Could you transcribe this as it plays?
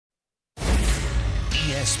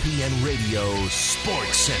ESPN Radio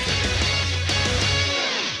Sports Center.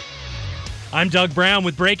 I'm Doug Brown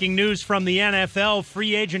with breaking news from the NFL.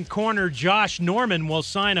 Free agent corner Josh Norman will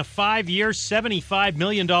sign a 5-year, $75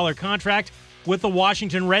 million contract with the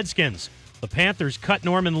Washington Redskins. The Panthers cut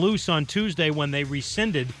Norman loose on Tuesday when they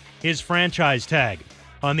rescinded his franchise tag.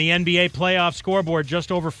 On the NBA playoff scoreboard,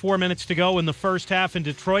 just over 4 minutes to go in the first half in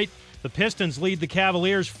Detroit, the Pistons lead the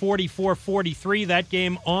Cavaliers 44-43. That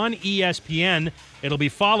game on ESPN. It'll be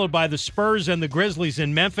followed by the Spurs and the Grizzlies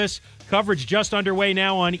in Memphis. Coverage just underway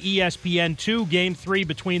now on ESPN2. Game 3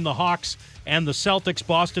 between the Hawks and the Celtics.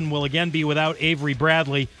 Boston will again be without Avery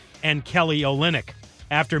Bradley and Kelly Olynyk.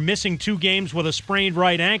 After missing 2 games with a sprained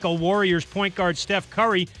right ankle, Warriors point guard Steph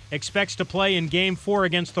Curry expects to play in Game 4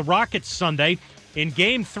 against the Rockets Sunday. In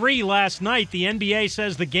Game 3 last night, the NBA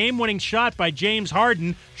says the game-winning shot by James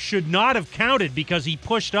Harden should not have counted because he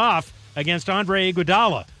pushed off against Andre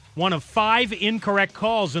Iguodala, one of 5 incorrect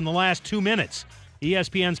calls in the last 2 minutes.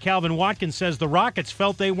 ESPN's Calvin Watkins says the Rockets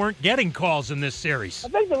felt they weren't getting calls in this series. I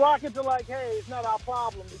think the Rockets are like, hey, it's not our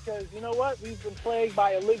problem because, you know what? We've been plagued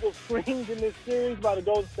by illegal screens in this series by the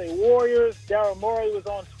Golden State Warriors. Daryl Morey was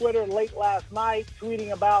on Twitter late last night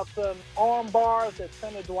tweeting about some arm bars that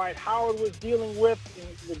Senator Dwight Howard was dealing with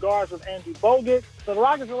in regards with Andrew Bogut. So the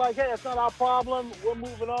Rockets are like, hey, it's not our problem. We're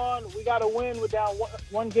moving on. We got to win. We're down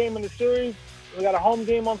one game in the series. We got a home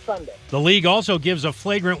game on Sunday. The league also gives a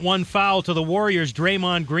flagrant 1 foul to the Warriors'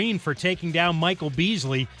 Draymond Green for taking down Michael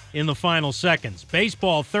Beasley in the final seconds.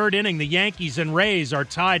 Baseball, 3rd inning, the Yankees and Rays are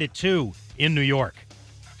tied at 2 in New York.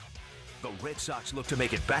 The Red Sox look to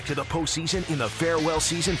make it back to the postseason in the farewell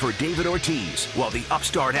season for David Ortiz, while the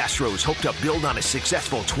upstart Astros hope to build on a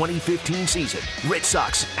successful 2015 season. Red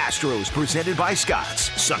Sox-Astros presented by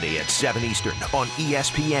Scott's, Sunday at 7 Eastern on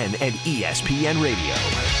ESPN and ESPN Radio.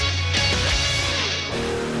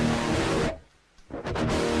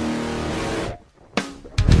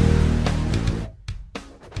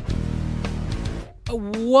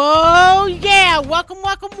 Whoa, yeah.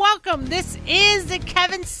 Welcome. This is the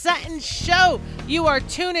Kevin Sutton Show. You are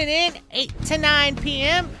tuning in 8 to 9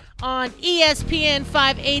 p.m. on ESPN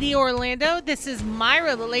 580 Orlando. This is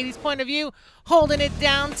Myra, the lady's point of view, holding it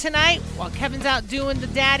down tonight while Kevin's out doing the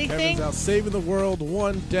daddy thing. Kevin's out saving the world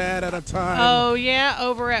one dad at a time. Oh, yeah,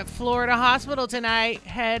 over at Florida Hospital tonight.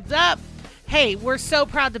 Heads up. Hey, we're so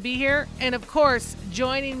proud to be here. And, of course,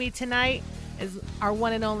 joining me tonight is our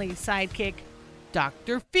one and only sidekick,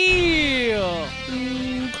 Dr. Phil.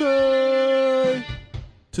 Okay.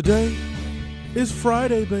 Today is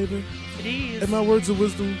Friday, baby. It is. And my words of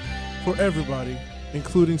wisdom for everybody,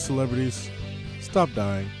 including celebrities, stop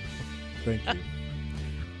dying. Thank you.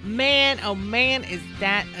 Man, oh man, is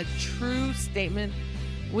that a true statement.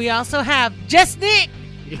 We also have Just Nick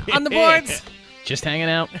on the boards. Just hanging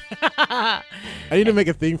out. I need to make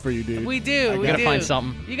a thing for you, dude. We do. We gotta find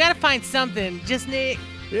something. You gotta find something. Just Nick.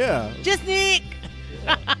 Yeah. Just Nick.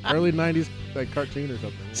 Early 90s like cartoon or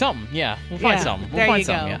something. Something, yeah. We'll find something. We'll there find you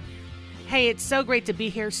something, go. yeah. Hey, it's so great to be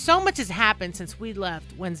here. So much has happened since we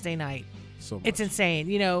left Wednesday night. So much. It's insane.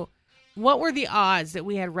 You know, what were the odds that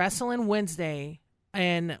we had wrestling Wednesday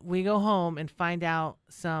and we go home and find out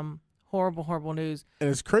some horrible, horrible news? And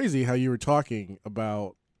it's crazy how you were talking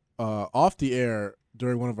about off the air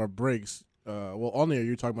during one of our breaks. Well, on the air, you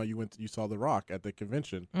were talking about you saw The Rock at the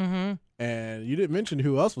convention, and you didn't mention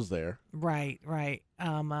who else was there. Right. But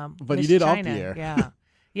Miss you did Chyna, off the air. Yeah.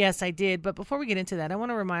 Yes, I did. But before we get into that, I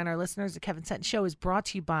want to remind our listeners the Kevin Sutton Show is brought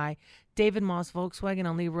to you by David Moss Volkswagen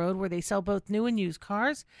on Lee Road, where they sell both new and used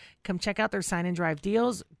cars. Come check out their sign and drive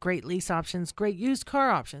deals, great lease options, great used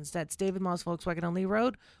car options. That's David Moss Volkswagen on Lee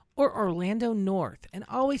Road or Orlando North. And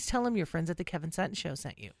always tell them your friends at the Kevin Sutton Show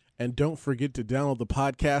sent you. And don't forget to download the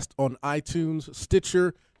podcast on iTunes,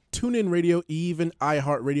 Stitcher, TuneIn Radio, even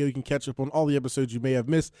iHeartRadio. You can catch up on all the episodes you may have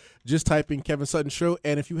missed. Just type in Kevin Sutton Show.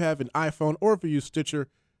 And if you have an iPhone or if you use Stitcher,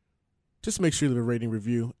 just make sure you leave a rating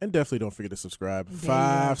review. And definitely don't forget to subscribe.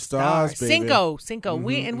 5 stars, baby. Cinco.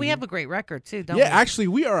 We have a great record, too, don't we? Yeah, actually,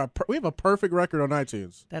 we have a perfect record on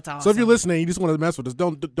iTunes. That's awesome. So if you're listening and you just want to mess with us,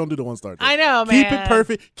 don't do the 1-star thing. I know, man. Keep it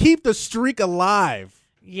perfect. Keep the streak alive.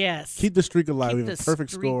 Yes. Keep the streak alive. We have a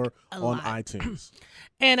perfect streak score on iTunes.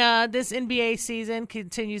 And this NBA season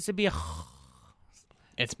continues to be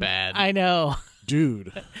It's bad. I know.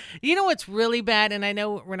 Dude. You know what's really bad, and I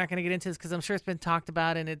know we're not going to get into this because I'm sure it's been talked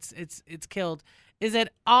about and it's killed, is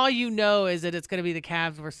that all you know is that it's going to be the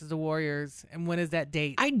Cavs versus the Warriors. And when is that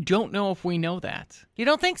date? I don't know if we know that. You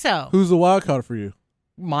don't think so? Who's the wild card for you?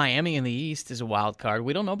 Miami in the East is a wild card.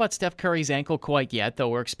 We don't know about Steph Curry's ankle quite yet, though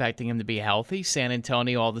we're expecting him to be healthy. San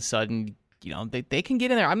Antonio, all of a sudden, they can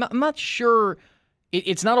get in there. I'm not sure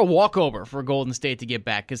it's not a walkover for Golden State to get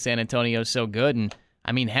back because San Antonio's so good. And,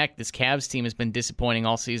 I mean, heck, this Cavs team has been disappointing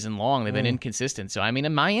all season long. They've been inconsistent. So, I mean, a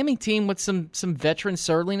Miami team with some veteran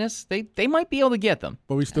surliness, they might be able to get them.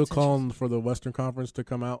 But we still calling for the Western Conference to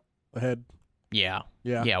come out ahead. Yeah.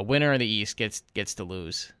 Winner of the East gets to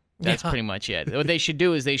lose. That's pretty much it. What they should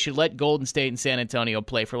do is they should let Golden State and San Antonio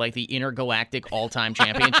play for like the intergalactic all-time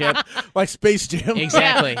championship. Like Space Jam.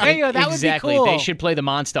 Exactly. There you go. That would be cool. They should play the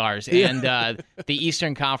Monstars, and the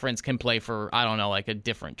Eastern Conference can play for, I don't know, like a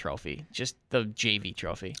different trophy, just the JV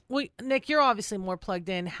trophy. Well, Nick, you're obviously more plugged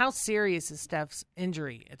in. How serious is Steph's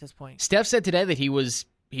injury at this point? Steph said today that he was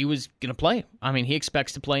going to play. I mean, he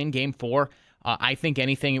expects to play in Game 4. I think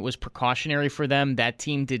anything, it was precautionary for them. That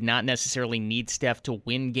team did not necessarily need Steph to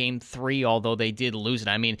win Game 3, although they did lose it.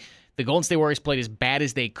 I mean, the Golden State Warriors played as bad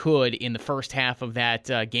as they could in the first half of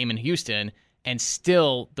that game in Houston, and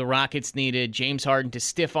still the Rockets needed James Harden to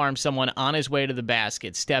stiff-arm someone on his way to the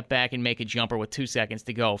basket, step back, and make a jumper with 2 seconds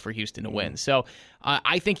to go for Houston to win. So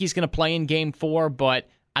I think he's going to play in Game 4, but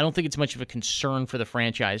I don't think it's much of a concern for the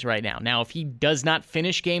franchise right now. Now, if he does not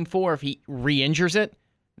finish Game 4, if he re-injures it,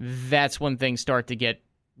 that's when things start to get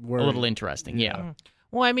a little interesting. Yeah.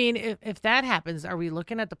 Well, I mean, if that happens, are we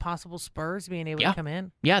looking at the possible Spurs being able to come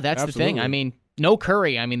in? Yeah, that's Absolutely. the thing. I mean, no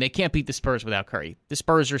Curry. I mean, they can't beat the Spurs without Curry. The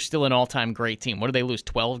Spurs are still an all-time great team. What did they lose,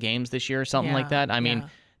 12 games this year or something like that? I mean,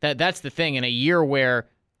 that's the thing. In a year where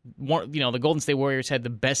the Golden State Warriors had the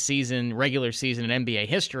best regular season in NBA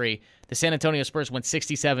history, the San Antonio Spurs went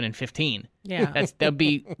 67-15. Yeah,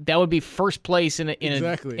 that would be first place in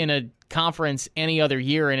Exactly. a conference any other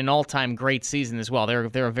year in an all-time great season as well. They're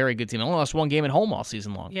a very good team. They only lost one game at home all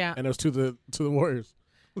season long. Yeah, And it was to the Warriors.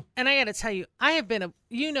 and I got to tell you, I've been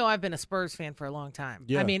a Spurs fan for a long time.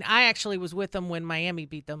 Yeah. I mean, I actually was with them when Miami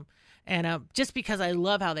beat them, and just because I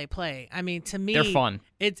love how they play. I mean, to me, They're fun.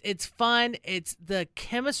 It's fun. It's the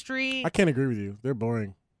chemistry. I can't agree with you. They're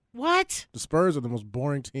boring. What? The Spurs are the most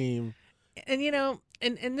boring team. And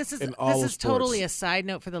and this is all this of is totally sports. a side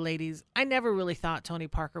note for the ladies. I never really thought Tony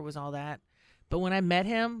Parker was all that, but when I met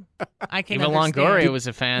him, I can Even understand. Longoria was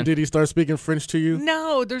a fan. Did he start speaking French to you?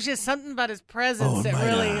 No, there's just something about his presence that my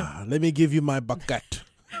really. God. Let me give you my baguette.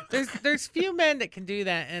 There's few men that can do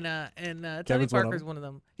that, and Tony Kevin's one of Parker's them. one of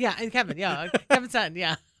them. Yeah, and Kevin, Kevin Sutton,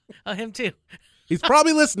 yeah, him too. He's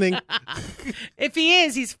probably listening. If he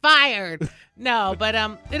is, he's fired. No, but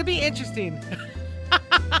it'll be interesting.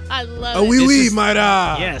 I love Oh, it. oui, oui, is-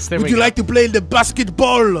 Mara. Yes, there Would we you go. like to play the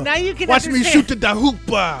basketball? Now you can Watch me understand. shoot at the hoop.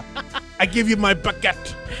 I give you my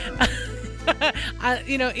baguette.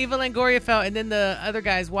 Eva Longoria fell, and then the other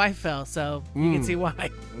guy's wife fell, so you can see why.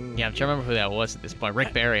 Yeah, I'm trying to remember who that was at this point.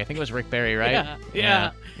 Rick Barry. I think it was Rick Barry, right?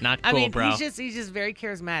 Yeah. Not cool, I mean, bro. he's just very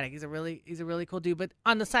charismatic. He's a really cool dude. But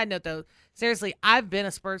on the side note, though, seriously, I've been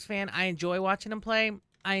a Spurs fan. I enjoy watching him play.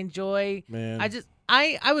 I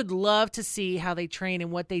would love to see how they train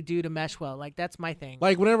and what they do to mesh well. Like, that's my thing.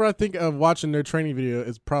 Like, whenever I think of watching their training video,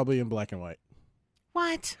 it's probably in black and white.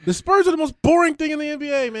 What? The Spurs are the most boring thing in the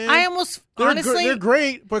NBA, man. I almost honestly they're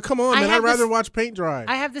great, but come on, I man. I'd have rather this- watch paint dry.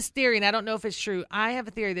 I have this theory, and I don't know if it's true. I have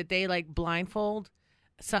a theory that they like blindfold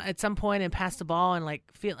at some point and pass the ball and like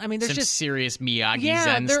feel. I mean, there's Some just serious Miyagi Yeah,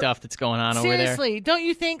 Zen they're- stuff that's going on over there. seriously. Don't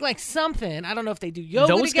you think like something? I don't know if they do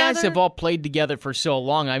yoga Those together. guys have all played together for so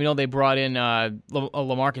long. I know they brought in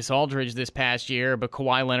LaMarcus Aldridge this past year, but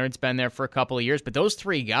Kawhi Leonard's been there for a couple of years. But those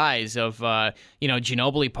three guys of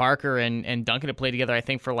Ginobili, Parker, and Duncan have played together, I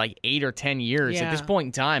think, for like 8 or 10 years. At Yeah. this point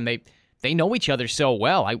in time, they know each other so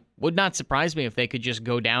well. I would not surprise me if they could just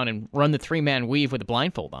go down and run the 3-man weave with a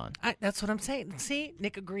blindfold on. That's what I'm saying. See,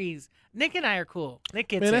 Nick agrees. Nick and I are cool. Nick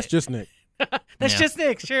gets Man, that's it. just Nick. That's Yeah. just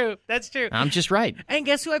Nick. True. That's true. I'm just right. And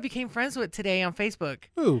guess who I became friends with today on Facebook?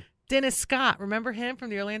 Who? Dennis Scott. Remember him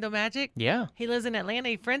from the Orlando Magic? Yeah. He lives in Atlanta.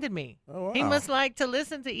 He friended me. Oh, wow. He must like to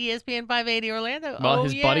listen to ESPN 580 Orlando. Well, Oh,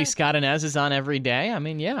 his yeah. buddy Scott Inez is on every day. I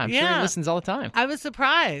mean, yeah, I'm sure Yeah. he listens all the time. I was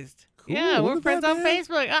surprised. Cool. Yeah, Look we're at friends that, on man.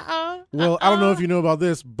 Facebook. Well, I don't know if you know about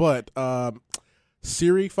this, but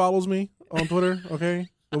Siri follows me on Twitter, okay?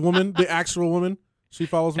 The actual woman, she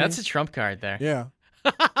follows me. That's a trump card there. Yeah.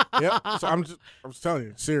 Yep. So I'm just telling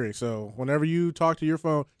you, Siri. So whenever you talk to your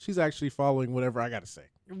phone, she's actually following whatever I got to say.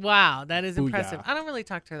 Wow, that is Booyah. impressive. I don't really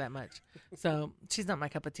talk to her that much, so she's not my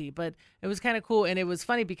cup of tea. But it was kind of cool, and it was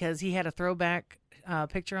funny because he had a throwback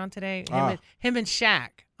picture on today. Him and Shaq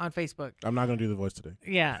on Facebook. I'm not going to do the voice today.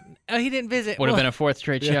 Yeah. Oh, he didn't visit. Would have well, been a fourth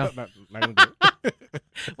straight Yeah, show. not going to do it.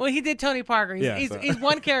 well, he did Tony Parker. He's, Yeah, he's, so- he's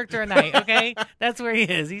one character a night. Okay, that's where he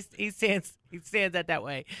is. He stands at that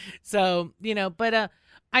way. So but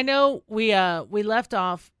I know we left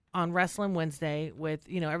off on Wrestling Wednesday with,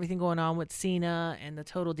 everything going on with Chyna and the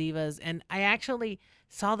Total Divas. And I actually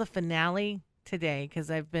saw the finale today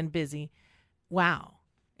because I've been busy. Wow.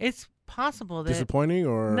 It's possible that... Disappointing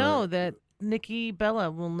or... No, that Nikki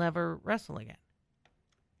Bella will never wrestle again.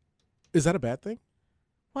 Is that a bad thing?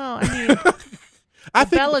 Well, I mean... I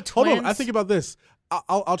think, Bella twins... Hold on. I think about this.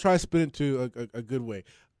 I'll try to spin it to a good way.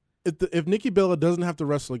 If Nikki Bella doesn't have to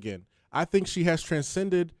wrestle again, I think she has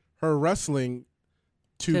transcended her wrestling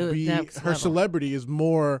to be her level. Celebrity is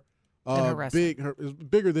more is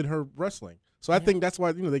bigger than her wrestling. So I think that's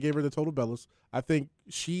why they gave her the Total Bellas. I think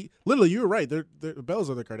she literally, you were right. The Bellas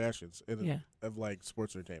are the Kardashians of like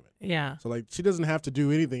sports entertainment. Yeah. So like she doesn't have to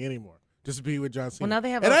do anything anymore. Just be with John Cena. Well, now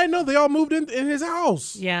they have and I know they all moved in his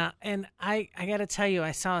house. Yeah, and I got to tell you,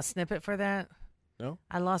 I saw a snippet for that. No?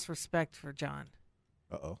 I lost respect for John.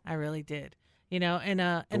 Uh-oh. I really did. And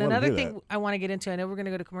another thing I want to get into, I know we're going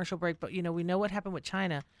to go to commercial break, but, we know what happened with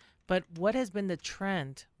Chyna. But what has been the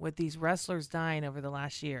trend with these wrestlers dying over the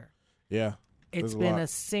last year? Yeah. It's been a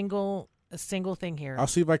single thing here. I'll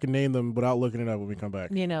see if I can name them without looking it up when we come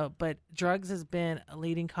back. But drugs has been a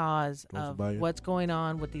leading cause of what's going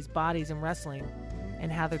on with these bodies in wrestling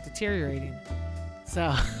and how they're deteriorating.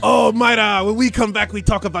 So. Oh, Mayra, when we come back, we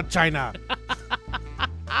talk about Chyna.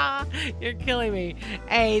 You're killing me.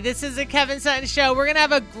 Hey, this is the Kevin Sutton Show. We're going to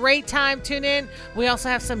have a great time. Tune in. We also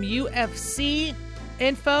have some UFC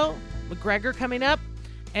info. Mcgregor coming up.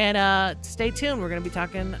 And stay tuned. We're going to be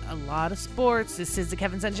talking a lot of sports. This is the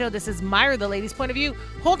Kevin Sutton Show. This is Myra, the lady's point of view,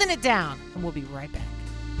 holding it down. And we'll be right back.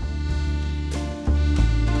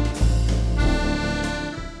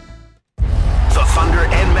 The Thunder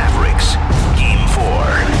and Mavericks. Game 4.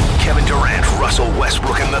 Kevin Durant, Russell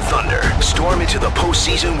Westbrook, and the Thunder storm into the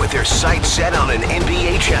postseason with their sights set on an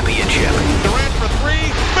NBA championship. Durant for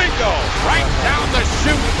three. Bingo! Right down the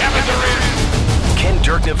chute, Kevin Durant. Can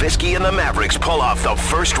Dirk Nowitzki and the Mavericks pull off the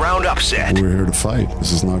first-round upset? We're here to fight.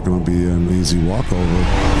 This is not going to be an easy walkover.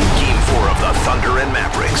 Game 4 of the Thunder and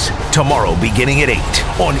Mavericks. Tomorrow beginning at 8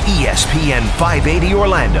 on ESPN 580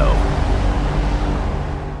 Orlando.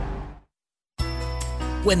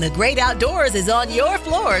 When the great outdoors is on your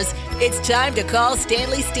floors, it's time to call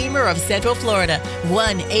Stanley Steamer of Central Florida.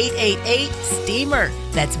 1-888-STEAMER.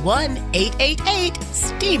 That's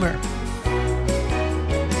 1-888-STEAMER.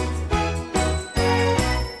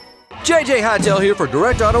 JJ Hightail here for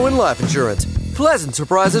Direct Auto and Life Insurance. Pleasant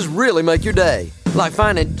surprises really make your day. Like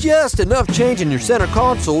finding just enough change in your center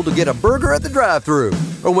console to get a burger at the drive-thru.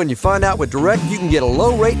 Or when you find out with Direct you can get a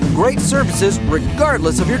low rate and great services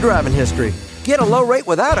regardless of your driving history. Get a low rate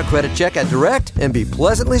without a credit check at Direct and be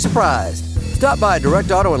pleasantly surprised. Stop by a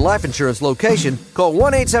Direct Auto and Life Insurance location, call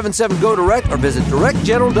 1-877-GO-DIRECT or visit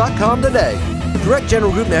directgeneral.com today. Direct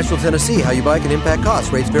General Group, Nashville, Tennessee. How you buy can impact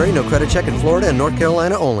costs. Rates vary. No credit check in Florida and North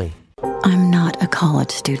Carolina only. I'm not a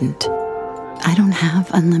college student. I don't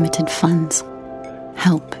have unlimited funds.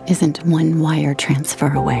 Help isn't one wire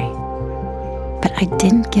transfer away. But I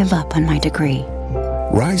didn't give up on my degree.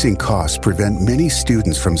 Rising costs prevent many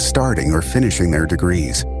students from starting or finishing their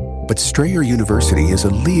degrees. But Strayer University is a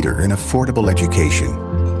leader in affordable education.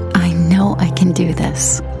 I know I can do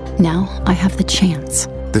this. Now I have the chance.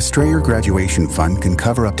 The Strayer Graduation Fund can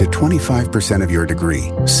cover up to 25% of your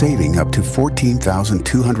degree, saving up to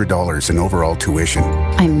 $14,200 in overall tuition.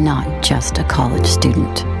 I'm not just a college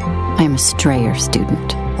student. I'm a Strayer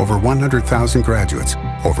student. Over 100,000 graduates,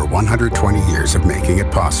 over 120 years of making it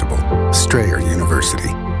possible. Strayer University.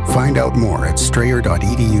 Find out more at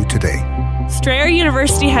strayer.edu today. Strayer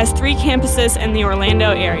University has 3 campuses in the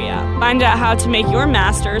Orlando area. Find out how to make your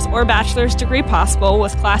master's or bachelor's degree possible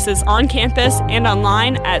with classes on campus and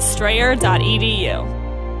online at strayer.edu.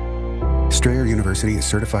 Strayer University is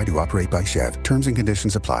certified to operate by Chev. Terms and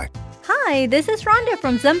conditions apply. Hi, this is Rhonda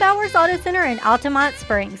from Zumbauer's Auto Center in Altamont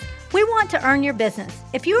Springs. We want to earn your business.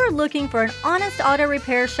 If you are looking for an honest auto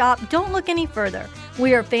repair shop, don't look any further.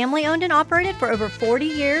 We are family owned and operated for over 40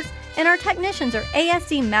 years, and our technicians are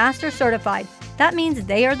ASE Master Certified. That means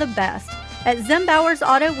they are the best. At Zumbauer's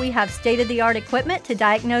Auto, we have state-of-the-art equipment to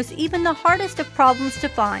diagnose even the hardest of problems to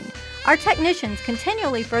find. Our technicians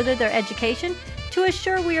continually further their education to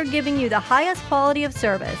assure we are giving you the highest quality of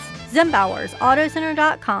service.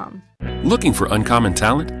 ZumbauersAutoCenter.com. Looking for uncommon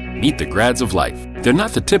talent? Meet the Grads of Life. They're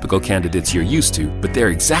not the typical candidates you're used to, but they're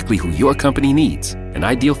exactly who your company needs. An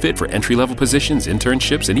ideal fit for entry-level positions,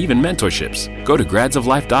 internships, and even mentorships. Go to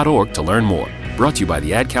gradsoflife.org to learn more. Brought to you by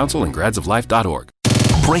the Ad Council and gradsoflife.org.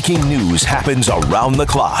 Breaking news happens around the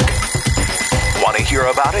clock. Want to hear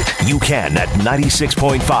about it? You can at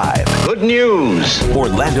 96.5. Good news.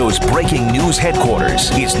 Orlando's breaking news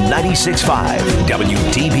headquarters is 96.5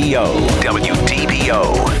 WDBO.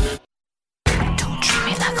 WDBO. Don't treat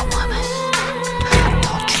me like a woman.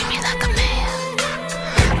 Don't treat me like a man.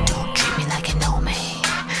 Don't treat me like you know me.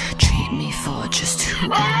 Treat me for just who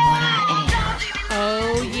and what I am.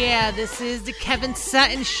 Oh, yeah, this is the Kevin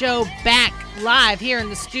Sutton Show, back live here in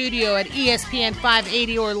the studio at ESPN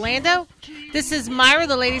 580 Orlando. This is Myra,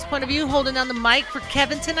 the ladies' point of view, holding down the mic for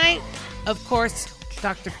Kevin tonight. Of course,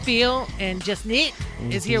 Dr. Phil and Just Nick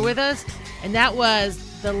is here with us. And that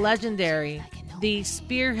was the legendary, the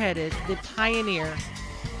spearheaded, the pioneer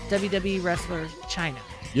WWE wrestler, Chyna.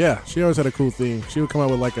 Yeah, she always had a cool theme. She would come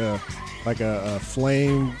out with like a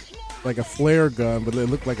flame, like a flare gun, but it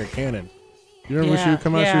looked like a cannon. You remember when she would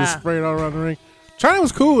come out? She would spray it all around the ring. Chyna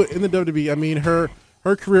was cool in the WWE. I mean, her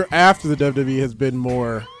career after the WWE has been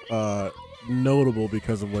more notable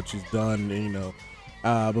because of what she's done. You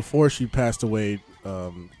know, before she passed away,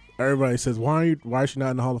 everybody says, why is she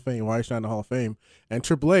not in the Hall of Fame? Why is she not in the Hall of Fame? And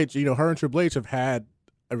Triple H, you know, her and Triple H have had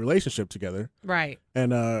a relationship together. Right.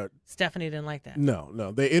 And Stephanie didn't like that.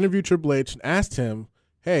 No. They interviewed Triple H and asked him,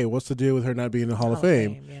 hey, what's the deal with her not being in the Hall of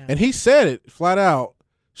Fame? Yeah. And he said it flat out.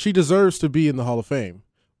 She deserves to be in the Hall of Fame.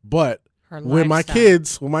 But when my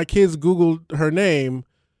kids Googled her name,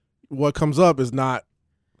 what comes up is not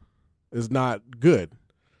good.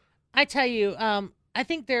 I tell you, I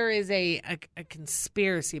think there is a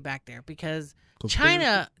conspiracy back there because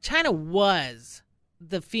Chyna was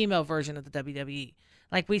the female version of the WWE.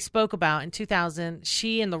 Like we spoke about in 2000,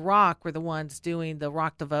 she and The Rock were the ones doing the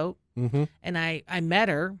Rock the Vote. Mm-hmm. And I met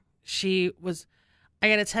her. She was, I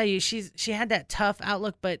got to tell you, she had that tough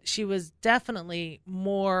outlook, but she was definitely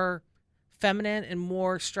more feminine and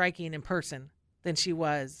more striking in person than she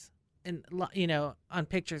was on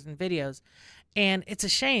pictures and videos. And it's a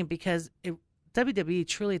shame because WWE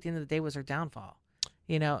truly at the end of the day was her downfall.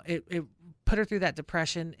 You know, it put her through that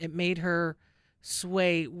depression. It made her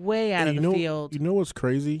sway way out of the field. You know what's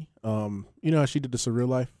crazy? You know how she did the Surreal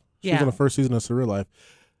Life? She was on the first season of Surreal Life.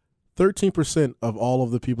 13% of all of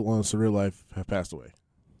the people on Surreal Life have passed away.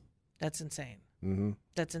 That's insane. Mm-hmm.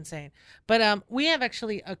 That's insane. But we have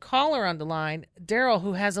actually a caller on the line, Daryl,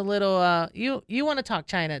 who has a little. You want to talk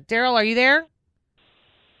Chyna? Daryl, are you there?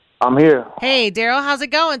 I'm here. Hey, Daryl, how's it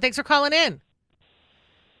going? Thanks for calling in.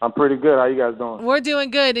 I'm pretty good. How you guys doing? We're doing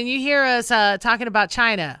good, and you hear us talking about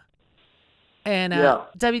Chyna and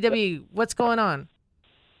WWE. What's going on?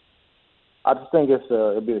 I just think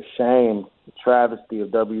it'd be a shame, a travesty of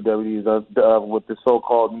WWE with the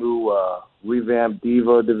so-called new revamped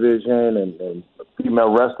diva division and female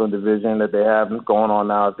wrestling division that they have going on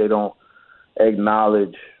now. If they don't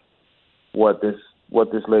acknowledge what this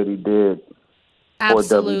lady did for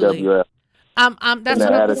WWF. That's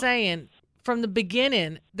what I'm saying. From the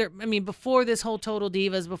beginning, before this whole Total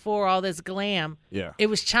Divas, before all this glam, it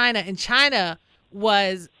was Chyna, and Chyna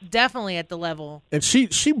was definitely at the level. And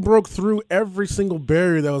she broke through every single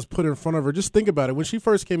barrier that was put in front of her. Just think about it. When she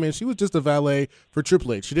first came in, she was just a valet for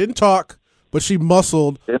Triple H. She didn't talk, but she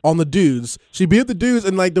muscled on the dudes. She beat the dudes,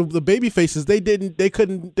 and like the baby faces, they didn't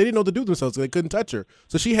know what to do with themselves, so they couldn't touch her.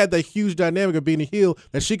 So she had that huge dynamic of being a heel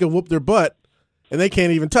that she could whoop their butt, and they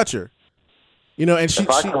can't even touch her. You know, and she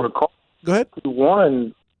can recall, go ahead. She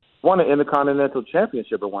won an Intercontinental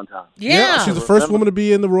Championship at one time. Yeah. She's the first woman to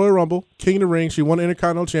be in the Royal Rumble, King of the Ring. She won an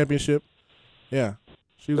Intercontinental Championship. Yeah,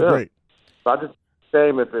 she was great. So I just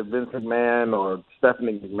shame if Vince McMahon or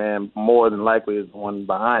Stephanie McMahon more than likely is the one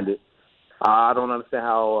behind it. I don't understand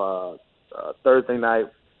how Thursday night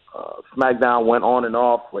SmackDown went on and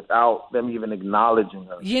off without them even acknowledging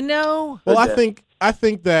her. You know? Well, I think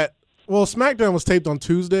that SmackDown was taped on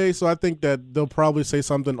Tuesday, so I think that they'll probably say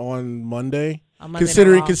something on Monday.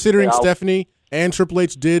 Considering Stephanie and Triple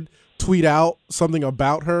H did tweet out something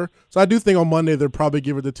about her, so I do think on Monday they'll probably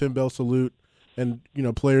give her the Tim Bell salute and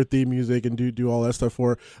play her theme music and do all that stuff for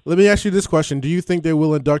her. Let me ask you this question: do you think they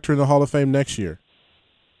will induct her in the Hall of Fame next year?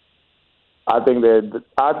 I think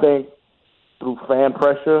through fan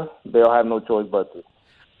pressure they'll have no choice but to.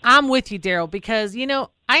 I'm with you, Daryl, because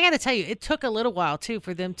I got to tell you, it took a little while too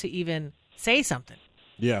for them to even say something.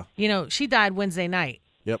 Yeah. She died Wednesday night.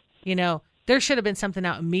 Yep. There should have been something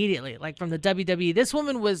out immediately, like from the WWE. This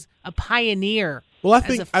woman was a pioneer. Well, I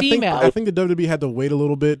think as a female. I think the WWE had to wait a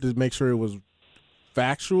little bit to make sure it was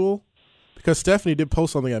factual, because Stephanie did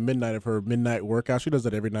post something at midnight of her midnight workout. She does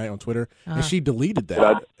that every night on Twitter, and she deleted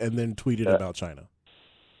that and then tweeted about Chyna.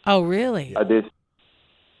 Oh, really? I did.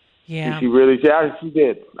 Yeah. She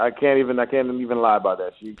did. I can't even lie about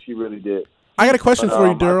that. She really did. I got a question for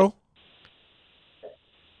you, Daryl.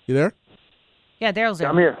 You there? Yeah, Daryl's there.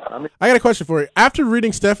 I'm here. I got a question for you. After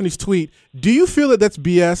reading Stephanie's tweet, do you feel that that's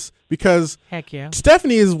BS? Because Heck yeah.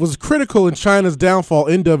 Stephanie was critical in Chyna's downfall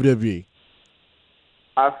in WWE.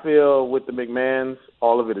 I feel with the McMahons,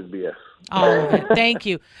 all of it is BS. Oh, thank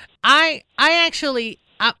you. I actually,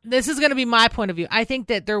 this is going to be my point of view. I think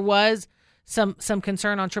that there was some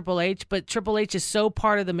concern on Triple H, but Triple H is so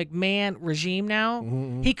part of the McMahon regime now,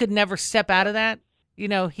 he could never step out of that. You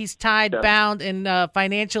know, he's tied, bound, and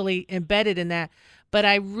financially embedded in that. But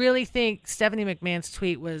I really think Stephanie McMahon's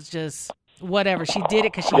tweet was just whatever. She did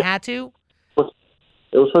it because she had to.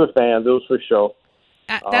 It was for the fans. It was for show.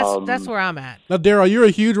 That's where I'm at. Now, Daryl, you're a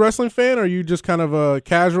huge wrestling fan, or are you just kind of a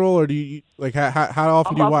casual, or do you like how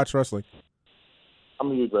often do you watch wrestling?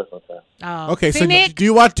 I'm a huge wrestling fan. Oh. Okay, See, so Nick? do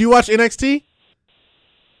you watch NXT?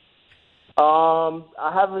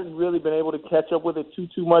 I haven't really been able to catch up with it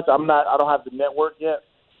too much. I don't have the network yet.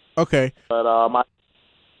 Okay. But I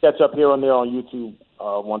catch up here and there on YouTube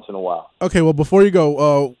once in a while. Okay, well, before you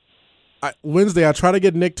go, Wednesday I try to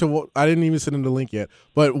get Nick to. I didn't even send him the link yet,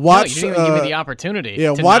 but watch. No, you didn't even give me the opportunity.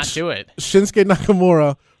 Yeah, to watch not do it. Shinsuke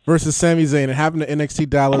Nakamura versus Sami Zayn. It happened to NXT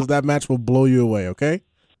Dallas. That match will blow you away. Okay.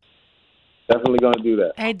 Definitely going to do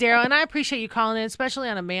that. Hey, Daryl, and I appreciate you calling in, especially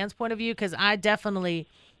on a man's point of view, because I definitely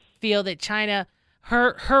feel that Chyna,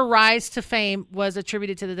 her rise to fame was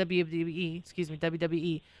attributed to the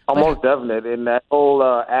WWE. Almost definite. In that whole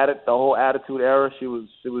the whole Attitude Era, she was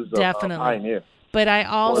definitely a pioneer. But I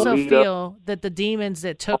also feel that the demons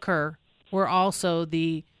that took her were also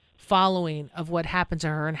the following of what happened to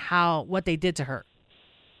her and what they did to her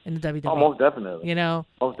in the WWE. Oh, most definitely. You know,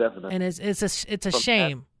 most definitely. And it's a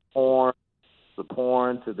shame. The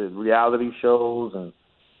porn to the reality shows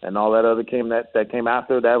and all that other came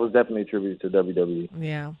after, that was definitely attributed to WWE.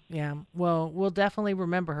 Yeah. Well, we'll definitely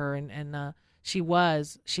remember her, and she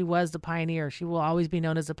was the pioneer. She will always be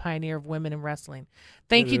known as the pioneer of women in wrestling.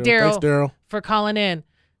 Thank you, Daryl, for calling in.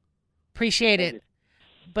 Appreciate it.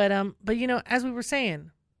 But you know, as we were saying,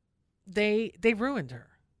 they ruined her.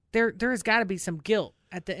 There has got to be some guilt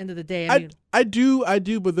at the end of the day. I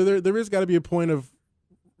do, but there has got to be a point of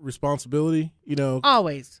responsibility, you know,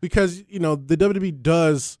 always, because you know the WWE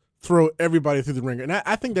does throw everybody through the ringer, and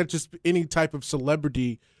I think that just any type of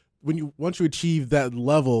celebrity, once you achieve that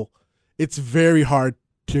level, it's very hard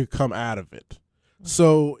to come out of it.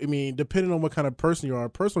 So I mean, depending on what kind of person you are,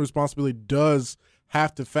 personal responsibility does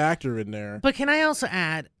have to factor in there. But can I also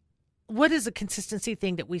add, what is a consistency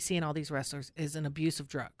thing that we see in all these wrestlers is an abuse of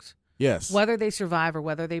drugs. Yes, whether they survive or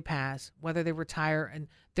whether they pass, whether they retire, and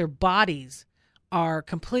their bodies are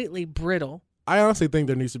completely brittle. I honestly think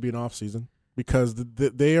there needs to be an off season because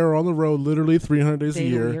they are on the road literally 300 days a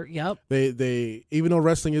year. Yep. They even though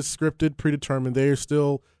wrestling is scripted, predetermined, they are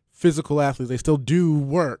still physical athletes. They still do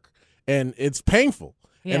work, and it's painful.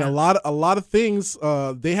 Yeah. And a lot of things.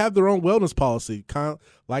 They have their own wellness policy, kind of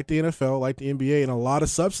like the NFL, like the NBA, and a lot of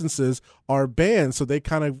substances are banned. So they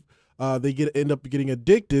kind of end up getting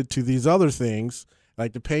addicted to these other things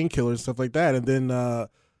like the painkillers and stuff like that, and then.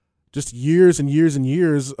 Just years and years and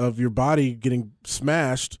years of your body getting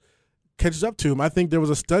smashed catches up to them. I think there was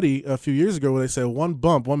a study a few years ago where they said one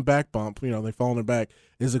back bump, you know, they fall on their back,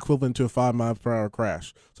 is equivalent to a 5 miles per hour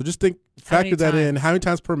crash. So just factor that in, how many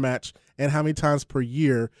times per match and how many times per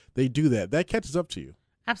year they do that. That catches up to you.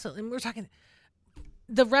 Absolutely. We're talking,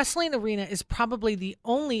 the wrestling arena is probably the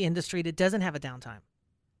only industry that doesn't have a downtime,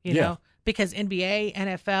 you know? Because NBA,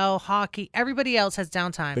 NFL, hockey, everybody else has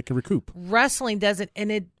downtime. They can recoup. Wrestling doesn't,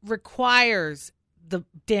 and it requires the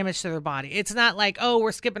damage to their body. It's not like, oh,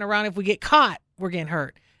 we're skipping around. If we get caught, we're getting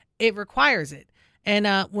hurt. It requires it. And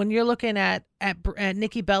when you're looking at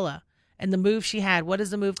Nikki Bella and the move she had, what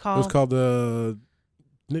is the move called? It was called the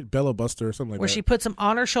Bella Buster or something like that. Where she puts them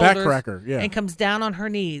on her shoulders Backcracker, yeah. and comes down on her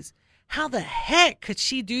knees. How the heck could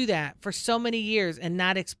she do that for so many years and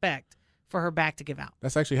not expect for her back to give out?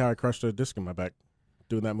 That's actually how I crushed a disc in my back,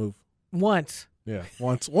 doing that move. Once. Yeah,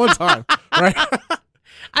 one time, right?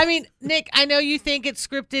 I mean, Nick, I know you think it's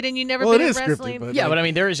scripted and you never been in wrestling. But but I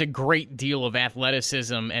mean, there is a great deal of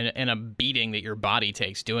athleticism and a beating that your body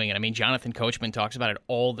takes doing it. I mean, Jonathan Coachman talks about it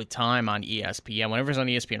all the time on ESPN. Whenever he's on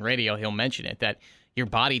ESPN radio, he'll mention it, that your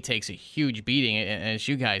body takes a huge beating. And as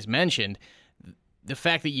you guys mentioned, the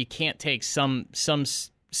fact that you can't take some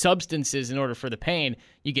substances in order for the pain,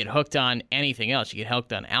 you get hooked on anything else. You get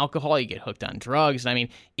hooked on alcohol, you get hooked on drugs. I mean,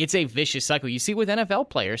 it's a vicious cycle. You see with NFL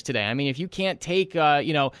players today. I mean, if you can't take the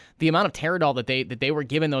amount of Teradol that they were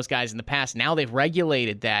giving those guys in the past, now they've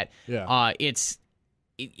regulated that. Yeah. It's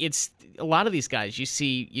a lot of these guys, you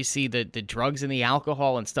see the drugs and the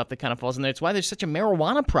alcohol and stuff that kind of falls in there. It's why there's such a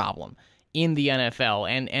marijuana problem in the NFL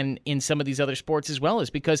and in some of these other sports as well, is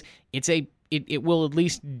because it's a it will at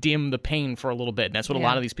least dim the pain for a little bit. And that's what a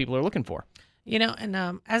lot of these people are looking for.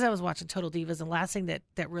 And as I was watching Total Divas, the last thing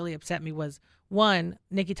that really upset me was, one,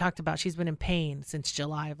 Nikki talked about she's been in pain since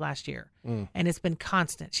July of last year. And it's been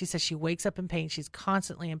constant. She says she wakes up in pain. She's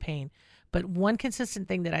constantly in pain. But one consistent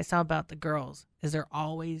thing that I saw about the girls is they're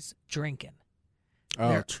always drinking.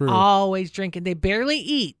 They're always drinking. They barely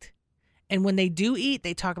eat. And when they do eat,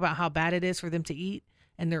 they talk about how bad it is for them to eat.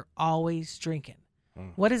 And they're always drinking.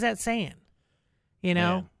 What is that saying?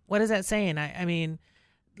 What is that saying? I mean,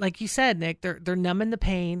 like you said, Nick, they're numbing the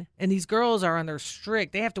pain, and these girls are under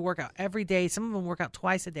strict. They have to work out every day. Some of them work out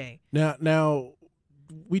twice a day. Now,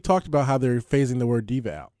 we talked about how they're phasing the word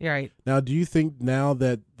diva out. You're right. Now, do you think now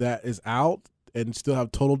that is out and still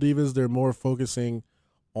have Total Divas, they're more focusing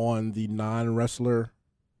on the non-wrestler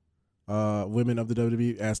women of the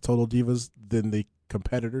WWE as Total Divas than the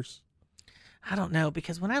competitors? I don't know,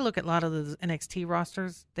 because when I look at a lot of the NXT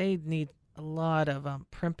rosters, they need a lot of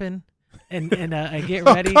primping. And get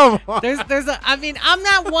ready. I'm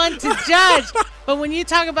not one to judge, but when you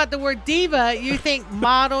talk about the word diva, you think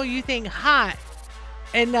model, you think hot,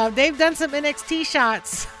 and they've done some NXT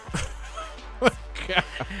shots.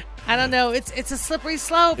 I don't know. It's a slippery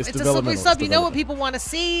slope. It's a slippery slope. You know what people want to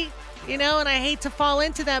see, and I hate to fall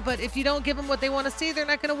into that, but if you don't give them what they want to see, they're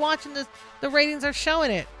not going to watch, and the ratings are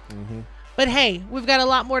showing it. Mm-hmm. But hey, we've got a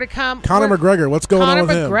lot more to come. Conor McGregor, what's going on with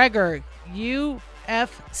him? Conor McGregor,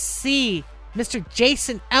 UFC. Mr.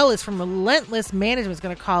 Jason Ellis from Relentless Management is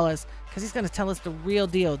going to call us because he's going to tell us the real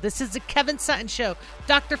deal. This is the Kevin Sutton Show.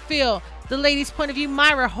 Dr. Phil, the ladies' point of view,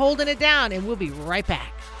 Myra holding it down, and we'll be right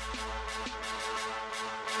back.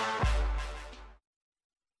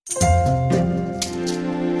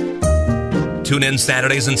 Tune in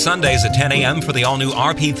Saturdays and Sundays at 10 a.m. for the all-new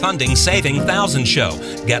RP Funding Saving Thousands Show.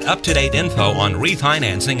 Get up-to-date info on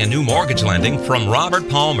refinancing and new mortgage lending from Robert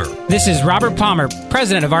Palmer. This is Robert Palmer,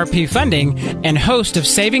 president of RP Funding and host of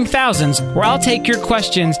Saving Thousands, where I'll take your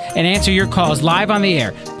questions and answer your calls live on the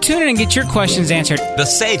air. Tune in and get your questions answered. The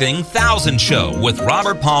Saving Thousands Show with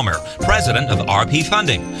Robert Palmer, president of RP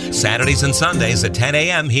Funding. Saturdays and Sundays at 10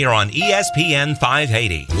 a.m. here on ESPN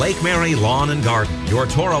 580. Lake Mary Lawn and Garden, your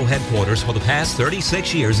Toro headquarters for the past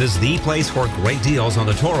 36 years, is the place for great deals on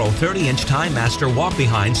the Toro 30-inch Time Master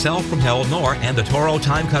walk-behind self-propelled mower and the Toro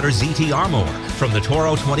Time Cutter ZTR mower. From the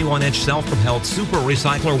Toro 21-inch self-propelled Super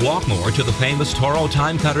Recycler walk mower to the famous Toro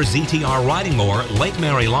Time Cutter ZTR riding mower, Lake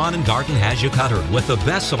Mary Lawn and Garden has you covered with the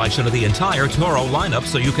best selection of the entire Toro lineup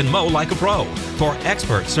so you can mow like a pro. For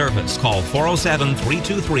expert service, call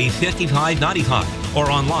 407-323-5595 or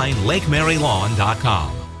online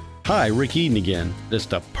LakeMaryLawn.com. Hi, Rick Eden again. This is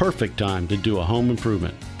the perfect time to do a home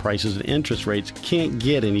improvement. Prices and interest rates can't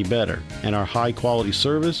get any better, and our high-quality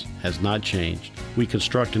service has not changed. We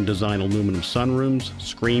construct and design aluminum sunrooms,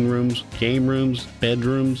 screen rooms, game rooms,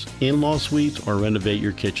 bedrooms, in-law suites, or renovate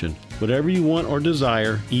your kitchen. Whatever you want or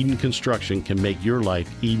desire, Eden Construction can make your life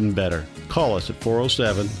Eden better. Call us at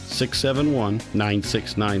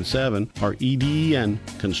 407-671-9697 or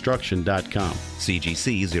edenconstruction.com.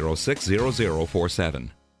 CGC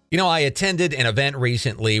 060047. You know, I attended an event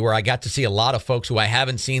recently where I got to see a lot of folks who I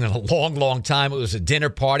haven't seen in a long, long time. It was a dinner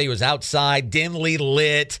party. It was outside, dimly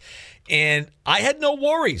lit. And I had no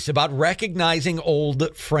worries about recognizing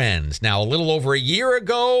old friends. Now, a little over a year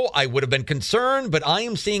ago, I would have been concerned, but I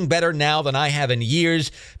am seeing better now than I have in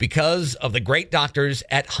years because of the great doctors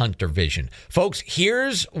at Hunter Vision. Folks,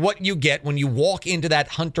 here's what you get when you walk into that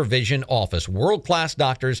Hunter Vision office. World-class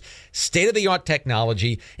doctors, state-of-the-art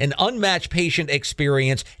technology, an unmatched patient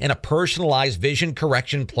experience, and a personalized vision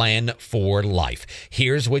correction plan for life.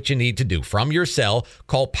 Here's what you need to do. From your cell,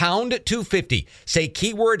 call pound 250. Say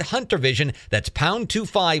keyword Hunter Vision. That's pound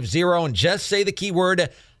 250 and just say the keyword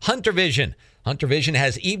Hunter Vision. Hunter Vision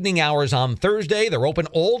has evening hours on Thursday. They're open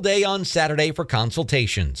all day on Saturday for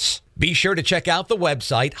consultations. Be sure to check out the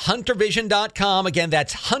website, huntervision.com. Again,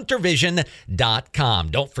 that's huntervision.com.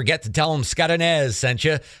 Don't forget to tell them Scott Inez sent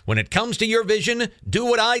you. When it comes to your vision, do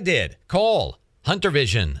what I did. Call Hunter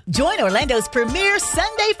Vision. Join Orlando's premier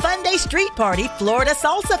Sunday Fun Day Street Party, Florida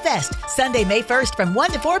Salsa Fest. Sunday, May 1st from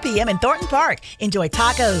 1 to 4 p.m. in Thornton Park. Enjoy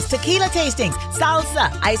tacos, tequila tastings,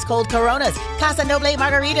 salsa, ice-cold Coronas, Casa Noble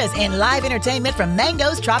margaritas, and live entertainment from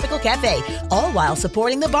Mango's Tropical Cafe, all while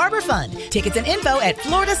supporting the Barber Fund. Tickets and info at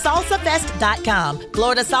FloridaSalsaFest.com.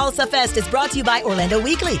 Florida Salsa Fest is brought to you by Orlando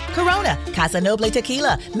Weekly, Corona, Casa Noble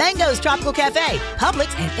Tequila, Mango's Tropical Cafe,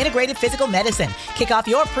 Publix, and Integrated Physical Medicine. Kick off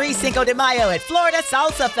your pre-Cinco de Mayo at Florida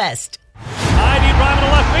Salsa Fest. High deep drive to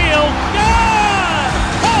left field. Good!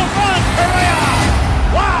 Home run, Correa!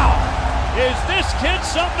 Wow! is this kid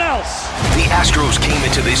something else? The Astros came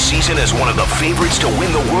into this season as one of the favorites to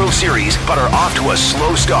win the World Series, but are off to a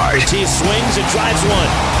slow start. Ortiz swings and drives one.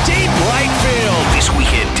 Deep right field. This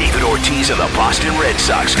weekend, David Ortiz and the Boston Red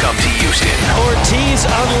Sox come to Houston. Ortiz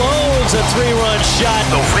unloads a 3-run shot.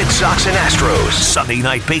 The Red Sox and Astros. Sunday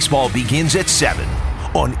Night Baseball begins at 7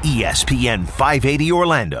 on ESPN 580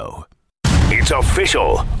 Orlando. It's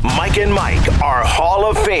official. Mike and Mike are Hall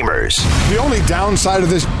of Famers. The only downside of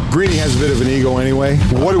this, Greeny has a bit of an ego anyway.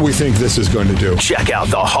 What do we think this is going to do? Check out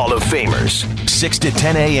the Hall of Famers, 6 to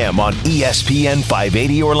 10 a.m. on ESPN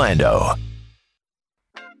 580 Orlando.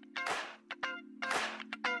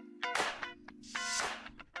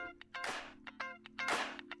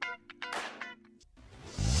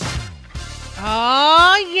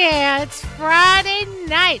 Oh, yeah, it's Friday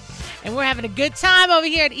night, and we're having a good time over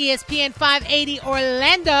here at ESPN 580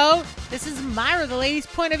 Orlando. This is Myra, the ladies'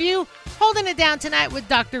 point of view, holding it down tonight with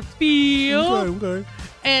Dr. Phil. Okay.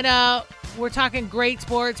 And we're talking great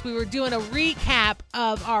sports. We were doing a recap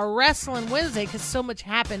of our Wrestling Wednesday because so much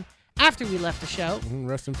happened after we left the show.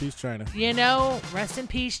 Rest in peace, Chyna. You know, rest in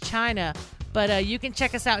peace, Chyna. But you can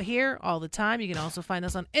check us out here all the time. You can also find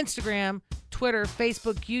us on Instagram, Twitter,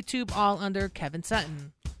 Facebook, YouTube, all under Kevin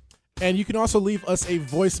Sutton. And you can also leave us a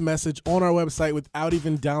voice message on our website without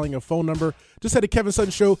even dialing a phone number. Just head to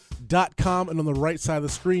KevinSuttonShow.com, and on the right side of the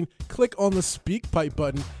screen, click on the speak pipe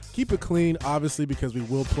button. Keep it clean, obviously, because we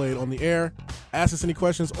will play it on the air. Ask us any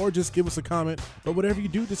questions or just give us a comment. But whatever you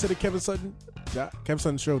do, just head to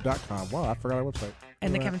KevinSuttonShow.com. Wow, I forgot our website.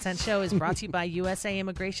 And the Kevin Sutton Show is brought to you by USA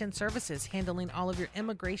Immigration Services, handling all of your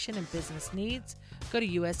immigration and business needs. Go to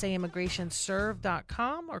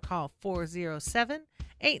USAImmigrationServe.com or call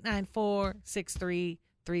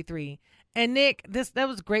 407-894-6333. And Nick, that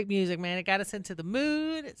was great music, man. It got us into the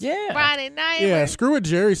mood. It's Friday night. Yeah, screw what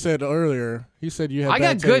Jerry said earlier. He said you had I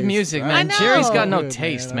got bad good taste. music, man. I know. Jerry's got no Good,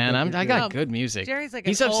 taste, man. man. I got good music. Jerry's like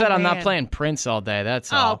He's an upset old I'm not man. playing Prince all day.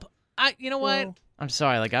 That's all. You know what? Well, I'm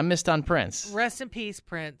sorry. Like, I missed on Prince. Rest in peace,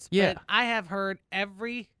 Prince. Yeah. But I have heard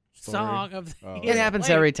every song of It happens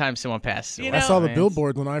every time someone passes away. You know, I saw the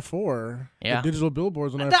billboards on I-4. Yeah. The digital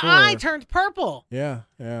billboards on The I-4. eye turned purple. Yeah.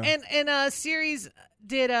 And Series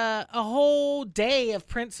did a whole day of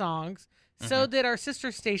Prince songs. So did our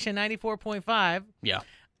sister station, 94.5. Yeah.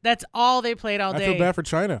 That's all they played all day. I feel bad for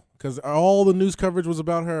Chyna because all the news coverage was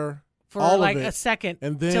about her. For all like of it. a second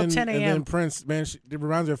and then, till 10 a.m. And then Prince, man, it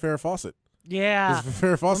reminds me of Farrah Fawcett. Yeah. Because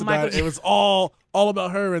Farrah Fawcett died. It was all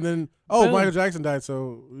about her. And then, Boom. Michael Jackson died.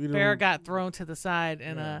 So, Farrah got thrown to the side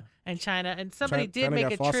and Chyna. And somebody did Chyna make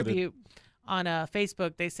got a fauceted. tribute on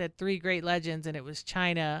Facebook. They said 3 great legends, and it was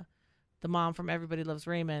Chyna, the mom from Everybody Loves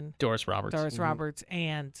Raymond. Doris Roberts. Roberts,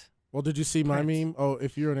 and Well, did you see my Prince. meme? Oh,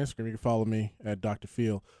 if you're on Instagram, you can follow me at Dr.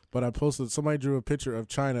 Phil. But I posted, somebody drew a picture of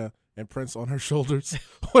Chyna and Prince on her shoulders,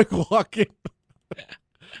 like walking.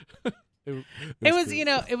 It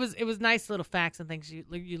was nice little facts and things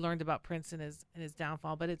you learned about Prince and his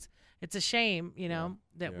downfall. But it's a shame,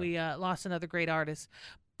 that we lost another great artist.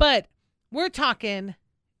 But we're talking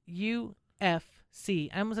UFC. I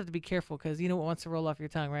almost have to be careful because you know what wants to roll off your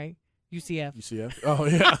tongue, right? UCF. UCF. Oh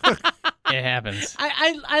yeah. It happens.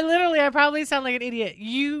 I probably sound like an idiot.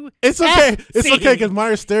 It's okay. It's okay because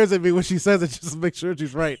Myra stares at me when she says it just to make sure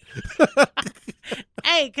she's right.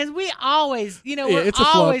 Hey, because we always, we're it's a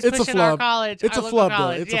always flub. pushing our college. It's our a local flub,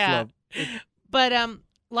 college. though. It's a yeah. flub. But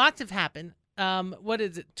lots have happened. What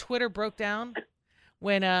is it? Twitter broke down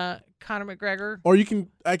when Conor McGregor. Or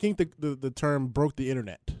I think the term broke the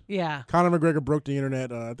internet. Yeah. Conor McGregor broke the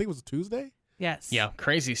internet. I think it was Tuesday. Yes. Yeah,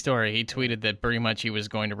 crazy story. He tweeted that pretty much he was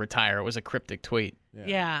going to retire. It was a cryptic tweet.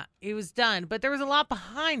 Yeah, it was done. But there was a lot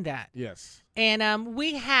behind that. Yes. And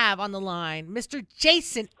we have on the line Mr.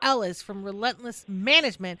 Jason Ellis from Relentless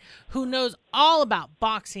Management, who knows all about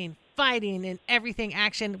boxing, fighting, and everything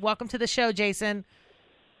action. Welcome to the show, Jason.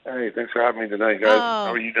 Hey, thanks for having me tonight, guys.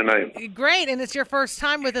 How are you tonight? Great, and it's your first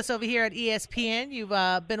time with us over here at ESPN. You've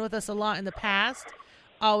been with us a lot in the past,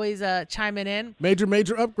 always chiming in.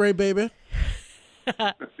 Major upgrade, baby.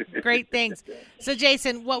 Great things. So,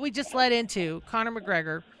 Jason, what we just led into, Conor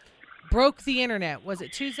McGregor broke the internet. Was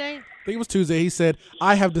it Tuesday? I think it was Tuesday. He said,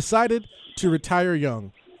 I have decided to retire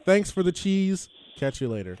young. Thanks for the cheese. Catch you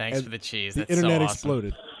later. Thanks for the cheese. The That's internet so awesome.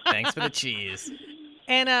 exploded. Thanks for the cheese.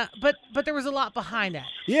 And but there was a lot behind that.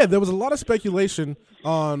 Yeah, there was a lot of speculation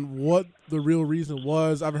on what the real reason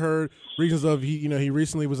was. I've heard reasons of he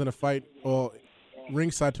recently was in a fight, or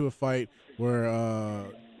ringside to a fight where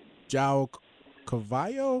João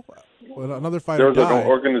Cavallo, another fighter, There was died. an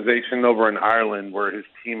organization over in Ireland where his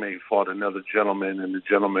teammate fought another gentleman, and the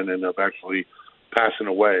gentleman ended up actually passing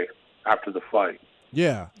away after the fight.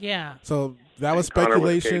 Yeah. Yeah. So that was Connor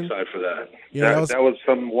was speculation. stateside for that. Yeah, that was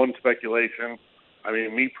one speculation. I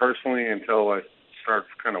mean, me personally, until I start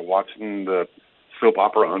kind of watching the soap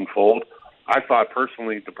opera unfold, I thought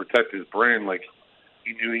personally to protect his brand, like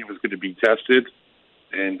he knew he was going to be tested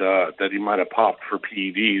and that he might have popped for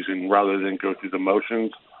PEDs, and rather than go through the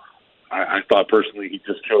motions, I thought personally he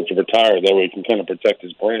just chose to retire. That way he can kind of protect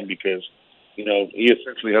his brand because, you know, he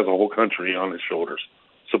essentially has a whole country on his shoulders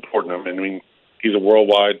supporting him. I mean, he's a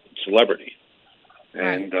worldwide celebrity.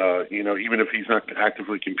 And, you know, even if he's not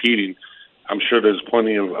actively competing, I'm sure there's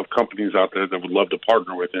plenty of companies out there that would love to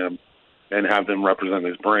partner with him and have them represent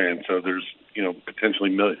his brand. So there's, you know,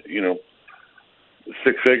 potentially,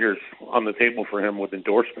 six figures on the table for him with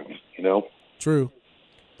endorsements, you know? True.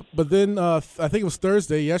 But then I think it was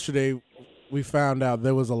yesterday, we found out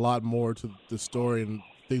there was a lot more to the story and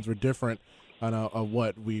things were different on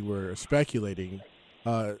what we were speculating.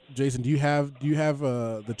 Jason, do you have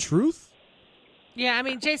the truth? Yeah, I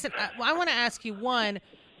mean, Jason, I want to ask you, one,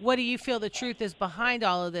 what do you feel the truth is behind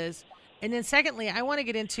all of this? And then secondly, I want to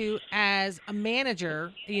get into, as a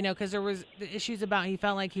manager, you know, because there was the issues about he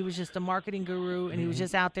felt like he was just a marketing guru and he was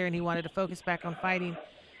just out there and he wanted to focus back on fighting.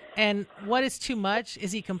 And what is too much?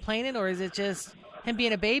 Is he complaining, or is it just him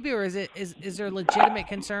being a baby, or is there legitimate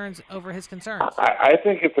concerns over his concerns? I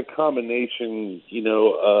think it's a combination, you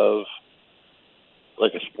know, of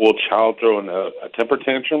like a spoiled child throwing a temper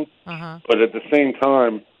tantrum. But at the same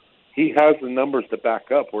time, he has the numbers to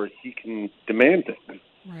back up where he can demand things.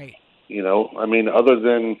 Right. You know, I mean, other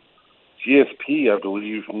than GSP, I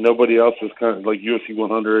believe nobody else is kind of like UFC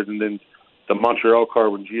 100, and then the Montreal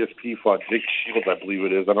card when GSP fought Jake Shields, I believe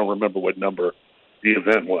it is. I don't remember what number the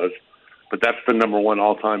event was, but that's the number one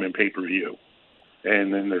all-time in pay-per-view.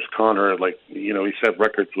 And then there's Connor, like, you know, he set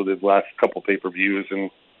records with his last couple pay-per-views. And,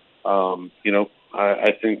 you know,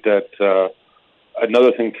 I think that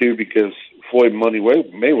another thing, too, because Floyd Money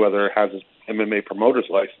Mayweather has his MMA promoter's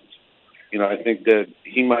license. You know, I think that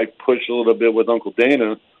he might push a little bit with Uncle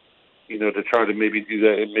Dana, you know, to try to maybe do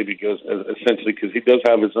that, and maybe goes essentially because he does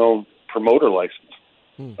have his own promoter license.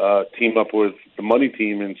 Team up with the Money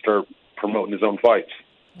team and start promoting his own fights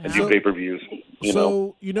and do pay-per-views. You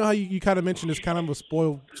know how you kind of mentioned this kind of a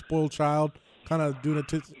spoiled child, kind of doing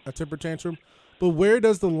a temper tantrum. But where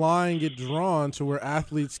does the line get drawn to where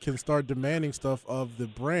athletes can start demanding stuff of the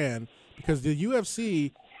brand? Because the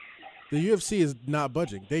UFC is not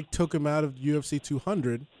budging. They took him out of UFC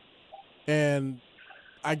 200, and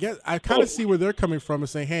I kind of see where they're coming from and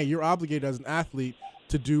saying, hey, you're obligated as an athlete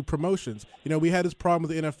to do promotions. You know, we had this problem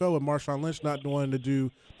with the NFL with Marshawn Lynch not wanting to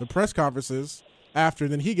do the press conferences after,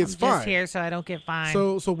 then he gets fined. Just here so I don't get fined.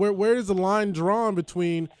 So where is the line drawn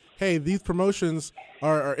between, hey, these promotions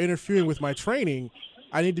are interfering with my training,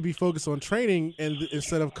 I need to be focused on training and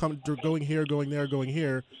instead of going here, going there, going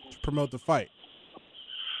here to promote the fight?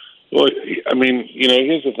 Well, I mean, you know,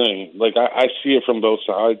 here's the thing. Like, I see it from both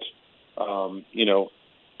sides. You know,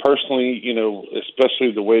 personally, you know,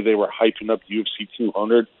 especially the way they were hyping up UFC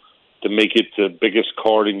 200 to make it the biggest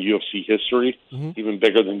card in UFC history, even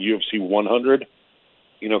bigger than UFC 100.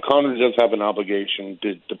 You know, Conor does have an obligation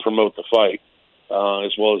to promote the fight,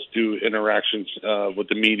 as well as do interactions with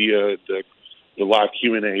the media, the live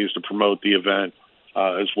Q&As to promote the event,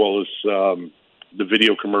 as well as the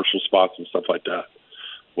video commercial spots and stuff like that.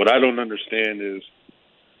 What I don't understand is,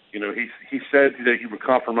 you know, he said that he would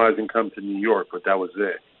compromise and come to New York, but that was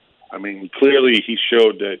it. I mean, clearly he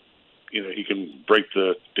showed that, you know, he can break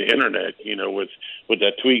the internet, you know, with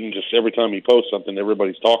that tweet, and just every time he posts something,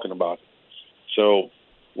 everybody's talking about it. So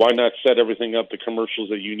why not set everything up, the commercials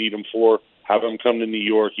that you need him for, have him come to New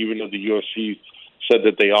York, even though the UFC said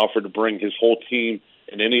that they offered to bring his whole team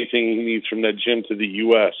and anything he needs from that gym to the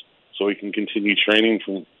U.S. so he can continue training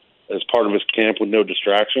as part of his camp with no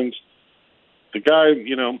distractions. The guy,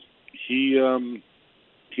 you know, he's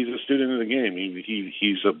a student of the game.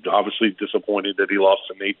 He's obviously disappointed that he lost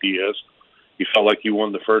to Nate Diaz. He felt like he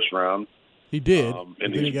won the first round. He did,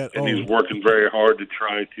 and he's working very hard to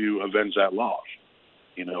try to avenge that loss.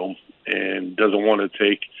 You know, and doesn't want to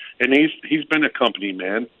take. And he's been a company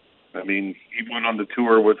man. I mean, he went on the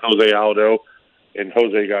tour with Jose Aldo, and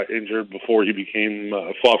Jose got injured before he became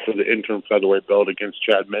fought for the interim featherweight belt against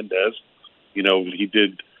Chad Mendez. You know, he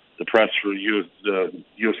did the press for the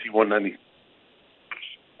UFC 190,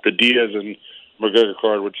 the Diaz and Mcgregor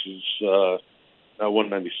card, which is not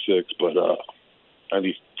 196, but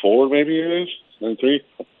 94 maybe it is, 93.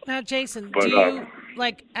 Now, Jason, do you,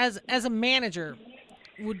 like, as a manager,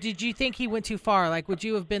 did you think he went too far? Like, would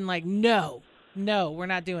you have been like, no, we're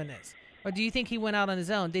not doing this? Or do you think he went out on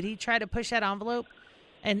his own? Did he try to push that envelope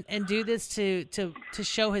and do this to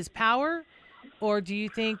show his power? Or do you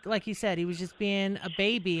think, like you said, he was just being a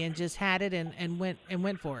baby and just had it and went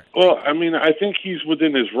for it? Well, I mean, I think he's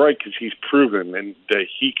within his right because he's proven and that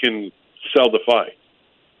he can sell the fight,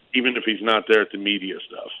 even if he's not there at the media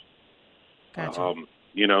stuff. Gotcha.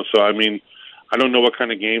 So I mean, I don't know what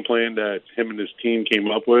kind of game plan that him and his team came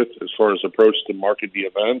up with as far as approach to market the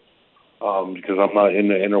event, because I'm not in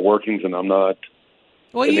the inner workings and I'm not.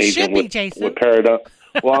 Well, you should be, Jason. With Paradigm.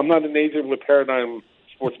 Well, I'm not an agent with Paradigm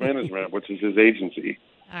Sports Management, which is his agency.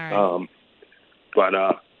 All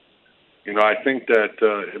right. I think that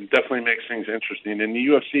it definitely makes things interesting, and the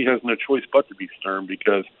UFC has no choice but to be stern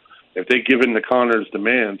because if they give in to Conor's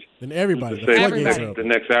demands, then everybody, the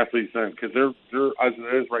next athlete's then, because they're as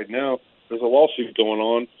it is right now, there's a lawsuit going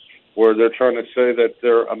on where they're trying to say that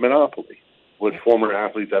they're a monopoly with former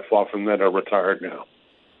athletes that fought from that are retired now.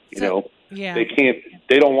 Yeah.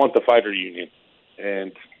 They don't want the fighter union,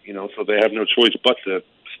 and so they have no choice but to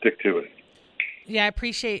stick to it. Yeah, I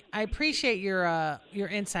appreciate your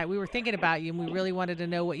insight. We were thinking about you, and we really wanted to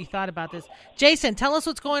know what you thought about this. Jason, tell us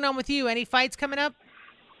what's going on with you. Any fights coming up?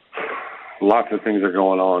 Lots of things are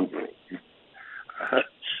going on.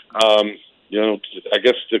 I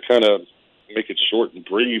guess to kind of make it short and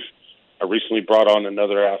brief, I recently brought on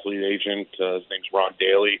another athlete agent. His name's Ron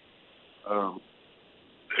Daly.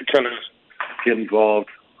 Kind of get involved,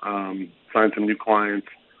 sign some new clients.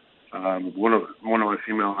 One of my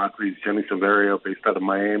female athletes, Jenny Silverio, based out of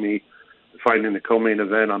Miami, fighting in the co-main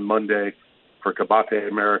event on Monday for Kabate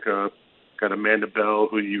America. Got Amanda Bell,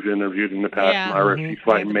 who you've interviewed in the past, Myra. She's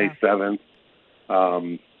fighting May 7th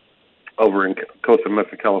over in Costa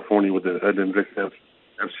Mesa, California with the Invicta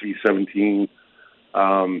FC 17.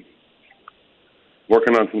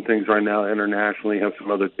 Working on some things right now internationally. Have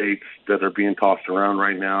some other dates that are being tossed around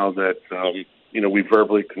right now that we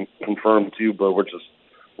verbally confirmed too, but we're just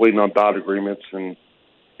waiting on bout agreements. And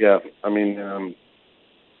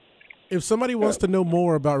if somebody wants to know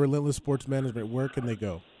more about Relentless Sports Management, where can they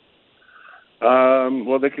go?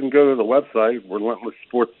 Well, they can go to the website,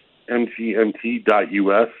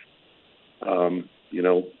 relentlesssportsmgmt.us.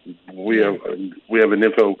 We have an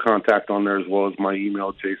info contact on there as well as my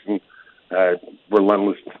email, Jason at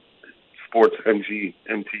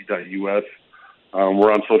relentlesssportsmgmt.us.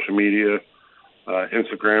 We're on social media.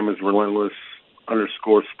 Instagram is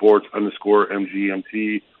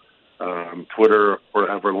relentless_sports_MGMT. Twitter, we're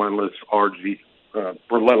at relentless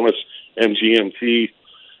MGMT.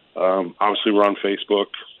 Obviously, we're on Facebook.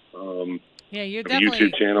 You're the definitely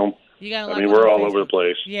YouTube channel. You got a lot we're all Facebook. over the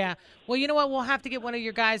place. Yeah. Well, you know what? We'll have to get one of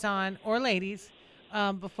your guys on or ladies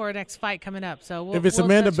before our next fight coming up. So if it's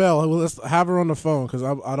Amanda Bell, let's have her on the phone because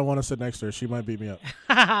I don't want to sit next to her. She might beat me up.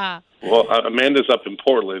 Well, Amanda's up in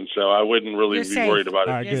Portland, so I wouldn't really be worried about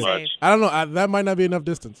it too much. I don't know. That might not be enough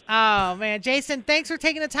distance. Oh, man. Jason, thanks for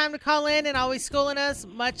taking the time to call in and always schooling us.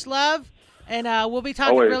 Much love. And we'll be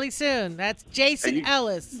talking really soon. That's Jason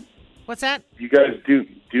Ellis. What's that? You guys do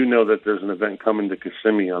know that there's an event coming to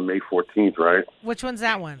Kissimmee on May 14th, right? Which one's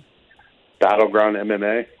that one? Battleground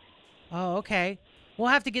MMA. Oh, okay. We'll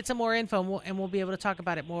have to get some more info, and we'll be able to talk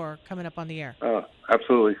about it more coming up on the air. Oh,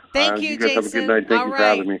 absolutely. Thank you, guys Jason. Have a good night. Thank you for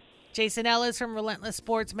having me. Jason Ellis from Relentless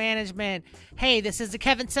Sports Management. Hey, this is the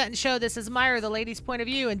Kevin Sutton Show. This is Myra, the ladies' point of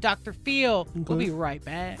view, and Dr. Phil. Okay. We'll be right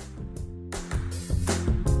back.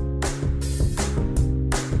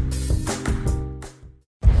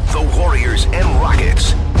 The Warriors and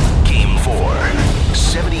Rockets. Game 4.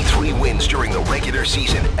 73 wins during the regular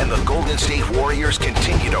season, and the Golden State Warriors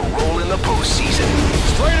continue to roll in the postseason.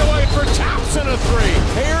 Straight away for Thompson, a three.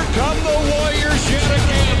 Here come the Warriors yet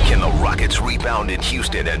again. Can the Rockets rebound in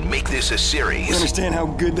Houston and make this a series? We understand how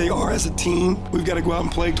good they are as a team. We've got to go out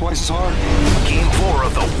and play twice as hard. Game 4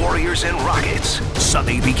 of the Warriors and Rockets.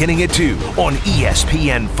 Sunday beginning at 2 on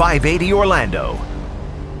ESPN 580 Orlando.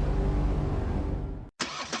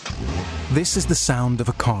 This is the sound of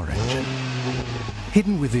a car engine.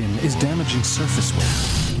 Hidden within is damaging surface wear,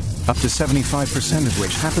 up to 75% of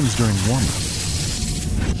which happens during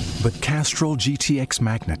warm-up. But Castrol GTX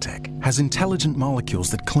Magnatec has intelligent molecules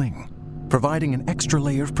that cling, providing an extra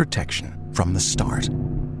layer of protection from the start.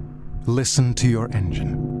 Listen to your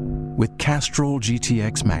engine with Castrol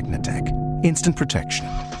GTX Magnatec. Instant protection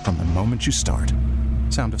from the moment you start.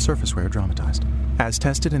 Sound of surface wear dramatized. As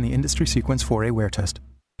tested in the Industry Sequence 4A wear test.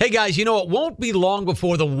 Hey, guys, you know, it won't be long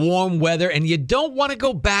before the warm weather, and you don't want to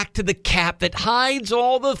go back to the cap that hides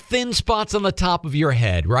all the thin spots on the top of your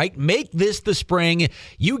head, right? Make this the spring.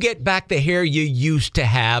 You get back the hair you used to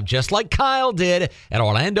have, just like Kyle did at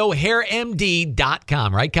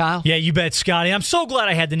OrlandoHairMD.com. Right, Kyle? Yeah, you bet, Scotty. I'm so glad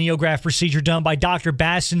I had the NeoGraft procedure done by Dr.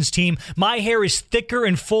 Bassin's team. My hair is thicker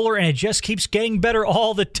and fuller, and it just keeps getting better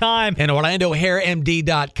all the time. And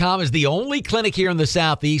OrlandoHairMD.com is the only clinic here in the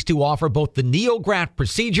Southeast to offer both the NeoGraft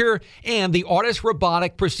procedure and the Artist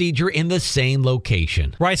Robotic procedure in the same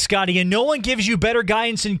location. Right, Scotty, and no one gives you better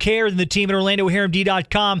guidance and care than the team at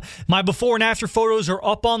OrlandoHairMD.com. My before and after photos are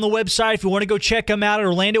up on the website if you want to go check them out at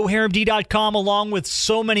OrlandoHairMD.com, along with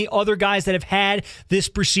so many other guys that have had this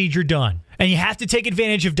procedure done. And you have to take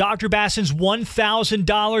advantage of Dr. Bassin's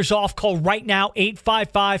 $1,000 off. Call right now,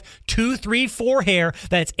 855-234-HAIR.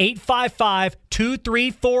 That's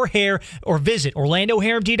 855-234-HAIR. Or visit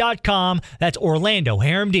OrlandoHairMD.com. That's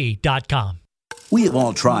OrlandoHairMD.com. We have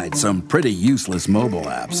all tried some pretty useless mobile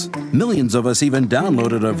apps. Millions of us even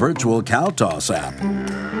downloaded a virtual cow toss app.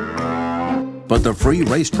 But the free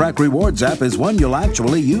Racetrack Rewards app is one you'll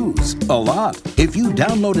actually use a lot. If you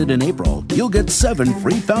download it in April, you'll get 7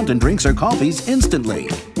 free fountain drinks or coffees instantly,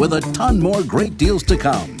 with a ton more great deals to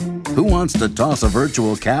come. Who wants to toss a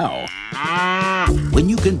virtual cow when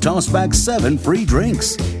you can toss back 7 free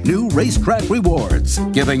drinks? New Racetrack Rewards,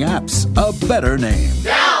 giving apps a better name.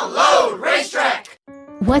 Download Racetrack!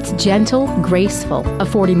 What's gentle, graceful, a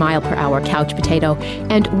 40-mile-per-hour couch potato,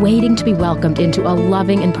 and waiting to be welcomed into a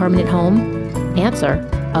loving and permanent home? Answer: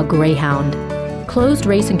 a greyhound. Closed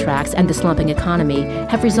racing tracks and the slumping economy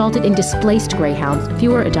have resulted in displaced greyhounds,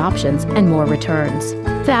 fewer adoptions, and more returns.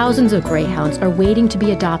 Thousands of greyhounds are waiting to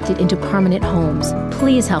be adopted into permanent homes.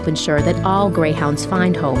 Please help ensure that all greyhounds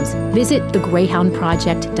find homes. Visit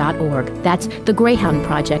thegreyhoundproject.org. That's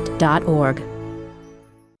thegreyhoundproject.org.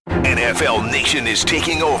 NFL Nation is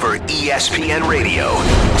taking over ESPN Radio.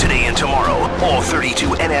 Today and tomorrow, all 32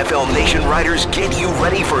 NFL Nation riders get you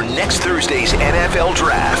ready for next Thursday's NFL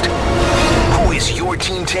Draft. Who is your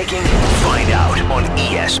team taking? Find out on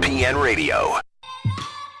ESPN Radio.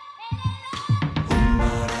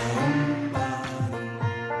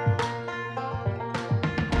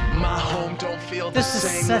 This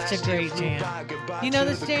is such a great jam. You know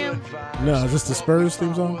this jam? No, is this the Spurs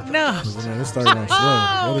theme song? No. Man, it started on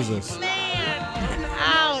slow. What is this? Man,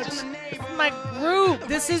 ouch. This is my group.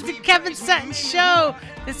 This is the Kevin Sutton Show.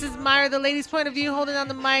 This is Myra, the lady's point of view, holding on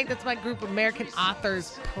the mic. That's my group, American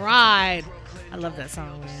Authors Pride. I love that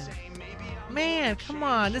song, man. Man, come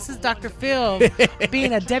on. This is Dr. Phil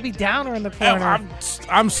being a Debbie Downer in the corner.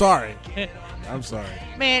 I'm sorry. I'm sorry.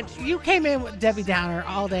 Man, you came in with Debbie Downer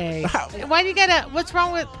all day. Why do you gotta? What's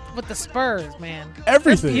wrong with the Spurs, man?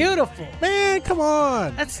 Everything. They're beautiful. Man, come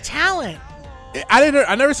on. That's talent.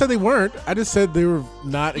 I never said they weren't. I just said they were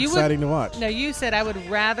not exciting to watch. No, you said I would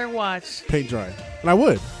rather watch paint dry, and I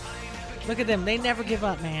would. Look at them. They never give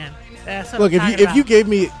up, man. That's what look, I'm if you gave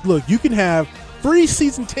me you can have free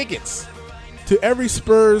season tickets to every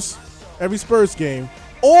Spurs game,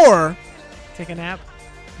 or take a nap.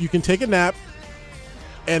 You can take a nap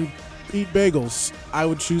and eat bagels. I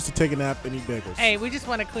would choose to take a nap and eat bagels. Hey, we just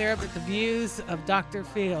want to clear up that the views of Dr.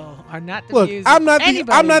 Phil are not the views I'm not of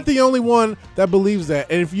anybody. I'm not the only one that believes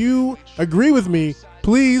that. And if you agree with me,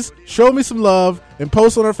 please show me some love and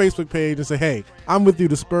post on our Facebook page and say, hey, I'm with you.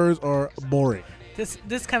 The Spurs are boring.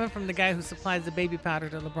 This coming from the guy who supplies the baby powder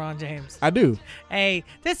to LeBron James. I do. Hey,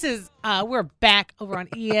 this is we're back over on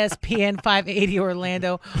ESPN 580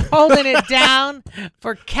 Orlando, holding it down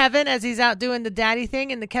for Kevin as he's out doing the daddy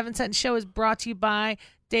thing. And the Kevin Sutton Show is brought to you by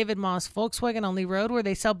David Moss Volkswagen on Lee Road, where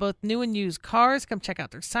they sell both new and used cars. Come check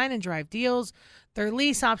out their sign and drive deals, their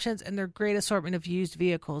lease options, and their great assortment of used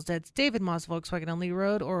vehicles. That's David Moss Volkswagen on Lee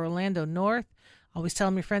Road or Orlando North. Always tell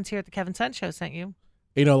them your friends here at the Kevin Sutton Show sent you.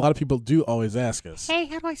 You know, a lot of people do always ask us, hey,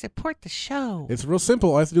 how do I support the show? It's real simple.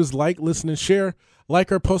 All you have to do is like, listen, and share.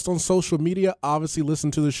 Like our post on social media. Obviously,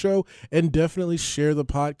 listen to the show. And definitely share the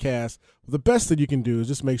podcast. The best that you can do is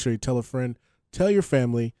just make sure you tell a friend, tell your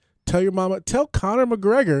family, tell your mama, tell Conor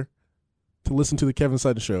McGregor to listen to the Kevin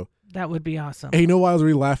Sutton Show. That would be awesome. Hey, you know why I was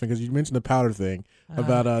really laughing? Because you mentioned the powder thing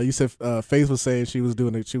about, you said Faith was saying she was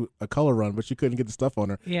doing a color run, but she couldn't get the stuff on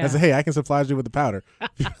her. Yeah. I said, hey, I can supply you with the powder.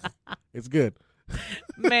 It's good.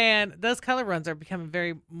 Man, those color runs are becoming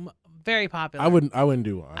very, very popular. I wouldn't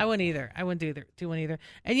do one. I wouldn't either. I wouldn't do one either.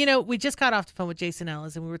 And, you know, we just got off the phone with Jason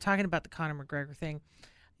Ellis, and we were talking about the Conor McGregor thing.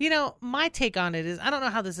 My take on it is I don't know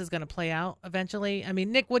how this is going to play out eventually. I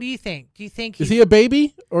mean, Nick, what do you think? Do you think is he a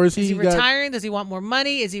baby or is he retiring? Does he want more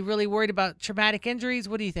money? Is he really worried about traumatic injuries?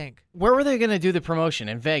 What do you think? Where were they going to do the promotion?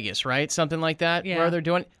 In Vegas, right? Something like that? Yeah. Where they're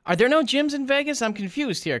doing? Are there no gyms in Vegas? I'm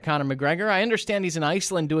confused here, Conor McGregor. I understand he's in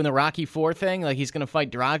Iceland doing the Rocky IV thing, like he's going to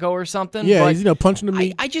fight Drago or something. Yeah, but he's punching the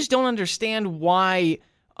meat. I just don't understand why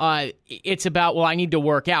it's about, I need to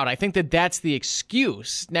work out. I think that's the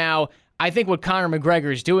excuse. Now, I think what Conor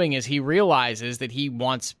McGregor is doing is he realizes that he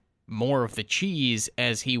wants more of the cheese,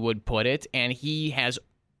 as he would put it, and he has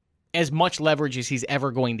as much leverage as he's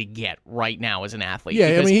ever going to get right now as an athlete. Yeah,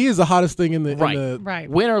 I mean, he is the hottest thing in the right.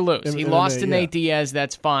 Win or lose. He lost to MMA, Nate Diaz,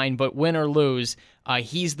 that's fine, but win or lose,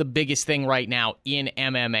 he's the biggest thing right now in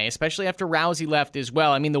MMA, especially after Rousey left as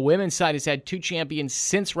well. I mean, the women's side has had 2 champions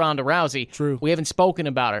since Ronda Rousey. True. We haven't spoken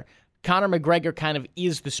about her. Conor McGregor kind of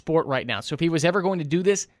is the sport right now. So if he was ever going to do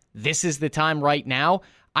this, this is the time right now.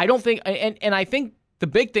 I don't think, and I think the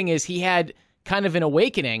big thing is he had kind of an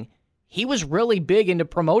awakening. He was really big into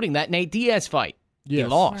promoting that Nate Diaz fight. Yes. He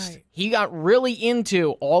lost. Right. He got really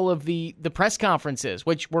into all of the press conferences,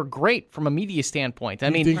 which were great from a media standpoint. Do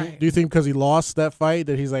you think because he lost that fight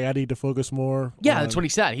that he's like, I need to focus more? Yeah, that's what he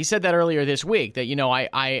said. He said that earlier this week, that,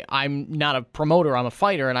 I'm not a promoter, I'm a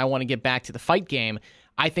fighter, and I want to get back to the fight game.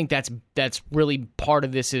 I think that's really part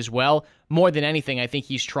of this as well. More than anything, I think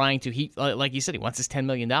he's trying to, like you said, he wants his $10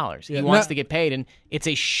 million. He wants to get paid, and it's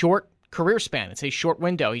a short career span. It's a short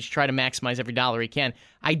window. He's trying to maximize every dollar he can.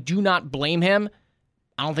 I do not blame him.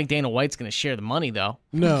 I don't think Dana White's going to share the money, though.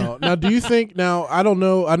 No. Now, do you think, I don't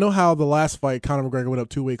know. I know how the last fight, Conor McGregor went up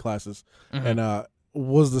 2 weight classes. Mm-hmm. And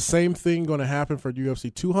was the same thing going to happen for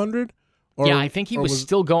UFC 200? Yeah, I think he was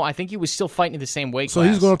still going. I think he was still fighting in the same weight class. So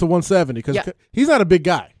he's going up to 170 because he's not a big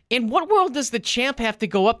guy. In what world does the champ have to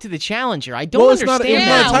go up to the challenger? I don't understand. It's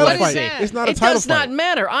not a title fight. It's not a title fight. It does not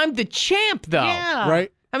matter. I'm the champ, though. Yeah.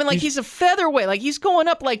 Right? I mean, he's a featherweight. Like, he's going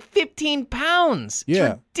up 15 pounds. It's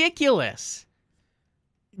ridiculous.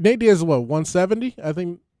 Nate Diaz is what, 170? I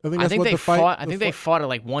think that's what the fight. I think they fought at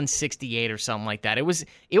 168 or something like that. It was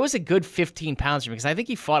a good 15 pounds for me because I think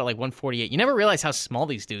he fought at 148. You never realize how small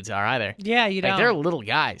these dudes are either. Yeah, you don't. They're little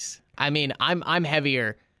guys. I mean, I'm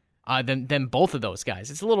heavier than both of those guys.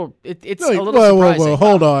 It's a little surprising. Whoa,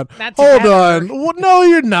 hold on. Well, no,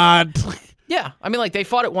 you're not. Yeah, I mean, they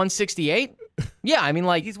fought at 168. Yeah, I mean,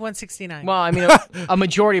 he's 169. Well, I mean, a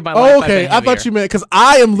majority of my life. Okay, I thought you meant because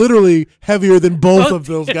I am literally heavier than both of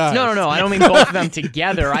those guys. No, I don't mean both of them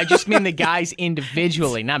together. I just mean the guys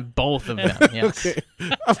individually, not both of them. Yes. Okay.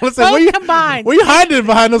 I want to say, combined. What are you hiding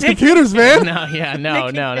behind those computers, man? No, yeah.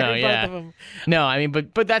 No, I mean,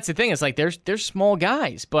 but that's the thing. It's they're small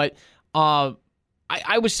guys, but I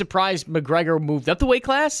was surprised McGregor moved up the weight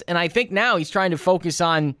class, and I think now he's trying to focus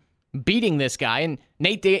on beating this guy. And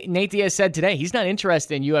Nate Diaz said today he's not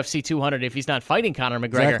interested in UFC 200 if he's not fighting Conor McGregor.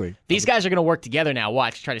 Exactly. These guys are going to work together now.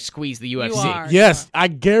 Watch, try to squeeze the UFC. Yes, I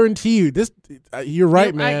guarantee you. This, you're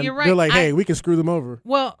right, man. You're right. They're like, hey, we can screw them over.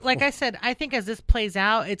 Well, like I said, I think as this plays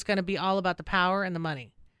out, it's going to be all about the power and the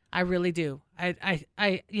money. I really do. I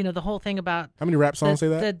the whole thing about how many rap songs say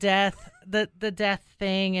that? The death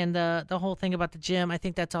thing and the whole thing about the gym. I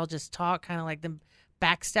think that's all just talk, kind of like them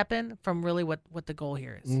backstepping from really what the goal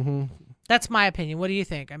here is. Mm-hmm. That's my opinion. What do you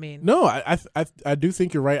think? I mean, no, I do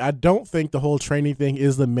think you're right. I don't think the whole training thing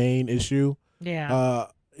is the main issue. Yeah.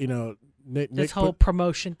 Nick this whole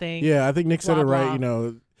promotion thing. Yeah, I think Nick said it right.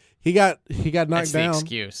 He got knocked That's down. The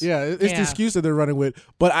excuse. Yeah, it's the excuse that they're running with.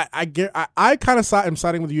 But I kind of am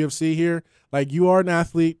siding with UFC here. Like, you are an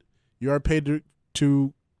athlete, you are paid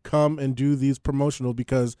to come and do these promotional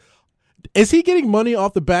because. Is he getting money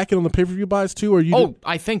off the back end on the pay-per-view buys too, or you?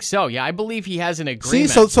 I think so. Yeah, I believe he has an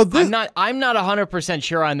agreement. See, so this, I'm not 100%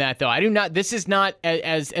 sure on that though. I do not. This is not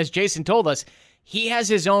as Jason told us. He has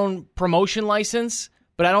his own promotion license,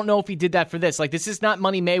 but I don't know if he did that for this. This is not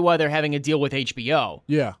Money Mayweather having a deal with HBO.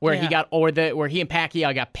 Yeah, where he and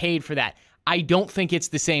Pacquiao got paid for that. I don't think it's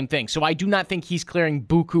the same thing. So I do not think he's clearing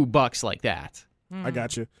buku bucks like that. I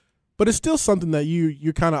got you. But it's still something that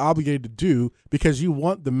you're kind of obligated to do because you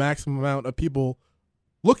want the maximum amount of people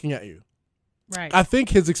looking at you. Right. I think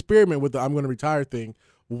his experiment with the I'm going to retire thing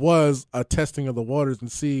was a testing of the waters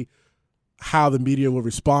and see how the media will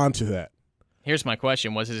respond to that. Here's my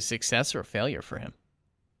question. Was it a success or a failure for him?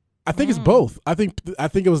 I think it's both. I think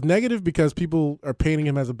it was negative because people are painting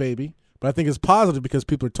him as a baby, but I think it's positive because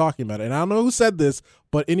people are talking about it. And I don't know who said this,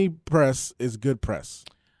 but any press is good press.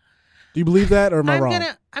 Do you believe that, or am I wrong?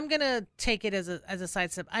 I'm gonna take it as a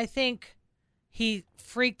sidestep. I think he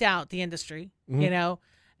freaked out the industry,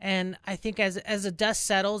 and I think as the dust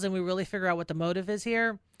settles and we really figure out what the motive is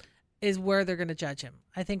here, is where they're going to judge him.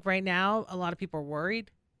 I think right now a lot of people are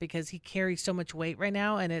worried because he carries so much weight right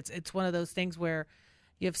now, and it's one of those things where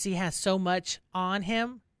UFC has so much on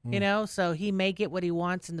him, you know, so he may get what he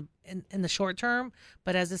wants in the short term,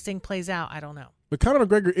 but as this thing plays out, I don't know. But Conor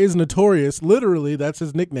McGregor is notorious, literally, that's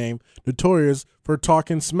his nickname, notorious for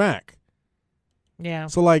talking smack. Yeah.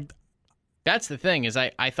 So, like, that's the thing is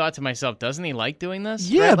I thought to myself, doesn't he like doing this?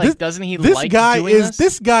 yeah, right? Like, doesn't he like doing this?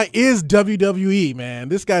 This guy is WWE, man.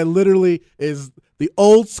 This guy literally is the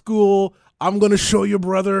old school, I'm going to show you,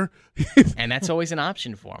 brother. And that's always an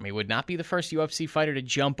option for him. He would not be the first UFC fighter to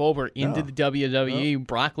jump over into the WWE. No.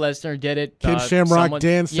 Brock Lesnar did it. Ken Shamrock,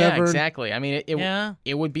 Dan Severn. Yeah, exactly. I mean,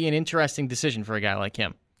 it would be an interesting decision for a guy like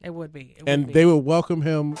him. It would be. They would welcome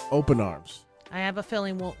him open arms. I have a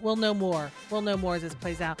feeling we'll know more. We'll know more as this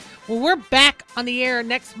plays out. Well, we're back on the air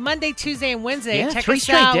next Monday, Tuesday, and Wednesday. Yeah, Check 3 us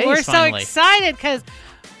straight out. days, We're finally. so excited because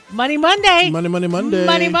Money Monday. Money Monday.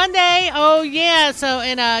 Money Monday. Oh, yeah. So,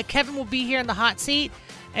 and Kevin will be here in the hot seat.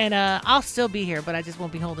 And I'll still be here, but I just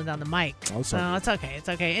won't be holding down the mic. So it's okay. It's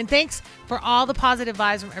okay. And thanks for all the positive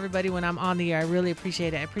vibes from everybody when I'm on the air. I really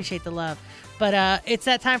appreciate it. I appreciate the love. But it's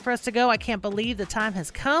that time for us to go. I can't believe the time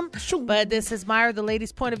has come. But this is Myra, the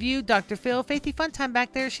lady's point of view. Dr. Phil, Faithy Funtime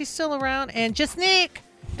back there. She's still around. And just Nick.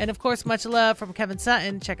 And, of course, much love from Kevin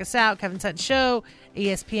Sutton. Check us out. Kevin Sutton Show,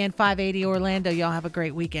 ESPN 580 Orlando. Y'all have a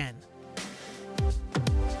great weekend.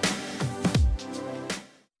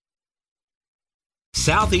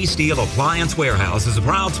 Southeast Steel Appliance Warehouse is a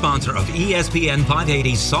proud sponsor of ESPN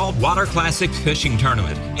 580's Saltwater Classic Fishing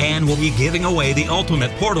Tournament and will be giving away the ultimate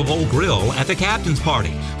portable grill at the Captain's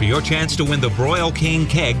Party. For your chance to win the Broil King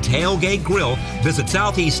Keg Tailgate Grill, visit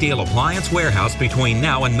Southeast Steel Appliance Warehouse between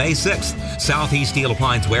now and May 6th. Southeast Steel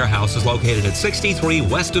Appliance Warehouse is located at 63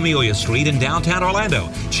 West Amelia Street in downtown Orlando.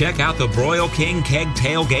 Check out the Broil King Keg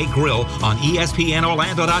Tailgate Grill on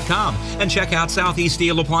ESPNOrlando.com and check out Southeast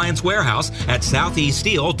Steel Appliance Warehouse at southeaststeel.net.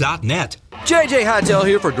 JJ Hightail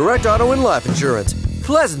here for Direct Auto and Life Insurance.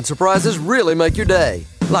 Pleasant surprises really make your day.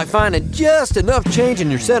 Like finding just enough change in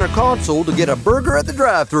your center console to get a burger at the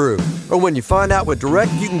drive-thru. Or when you find out with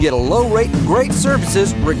Direct you can get a low rate and great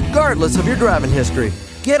services regardless of your driving history.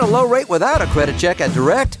 Get a low rate without a credit check at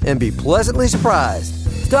Direct and be pleasantly surprised.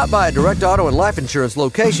 Stop by a Direct Auto and Life Insurance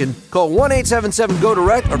location, call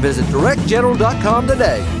 1-877-GO-DIRECT or visit directgeneral.com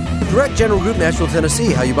today. Direct General Group, Nashville,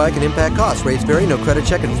 Tennessee. How you buy can impact costs. Rates vary. No credit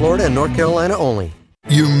check in Florida and North Carolina only.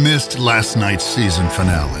 You missed last night's season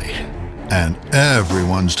finale, and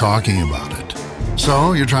everyone's talking about it.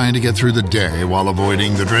 So you're trying to get through the day while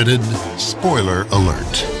avoiding the dreaded spoiler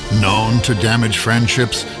alert, known to damage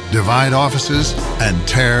friendships, divide offices, and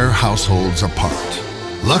tear households apart.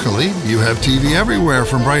 Luckily, you have TV everywhere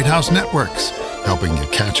from Bright House Networks, helping you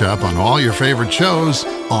catch up on all your favorite shows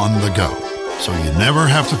on the go. So you never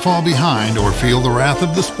have to fall behind or feel the wrath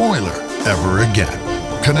of the spoiler ever again.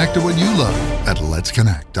 Connect to what you love at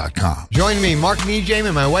letsconnect.com. Join me, Mark Nejame,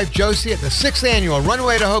 and my wife Josie at the 6th Annual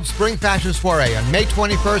Runway to Hope Spring Fashion Soiree on May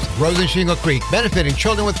 21st at Rose and Shingle Creek, benefiting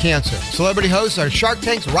children with cancer. Celebrity hosts are Shark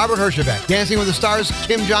Tank's Robert Herjavec, Dancing with the Stars'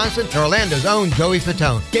 Kim Johnson, and Orlando's own Joey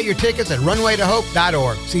Fatone. Get your tickets at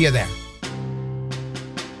runwaytohope.org. See you there.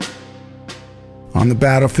 On the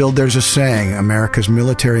battlefield, there's a saying America's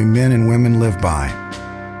military men and women live by.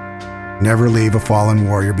 Never leave a fallen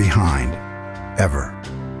warrior behind. Ever.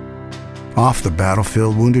 Off the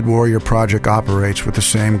battlefield, Wounded Warrior Project operates with the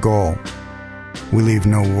same goal. We leave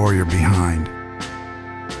no warrior behind.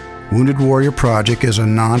 Wounded Warrior Project is a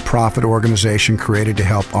non-profit organization created to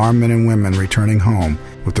help our men and women returning home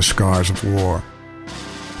with the scars of war.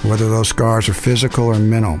 Whether those scars are physical or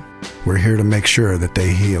mental, we're here to make sure that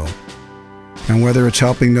they heal. And whether it's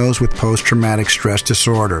helping those with post-traumatic stress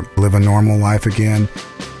disorder live a normal life again,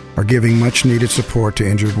 or giving much-needed support to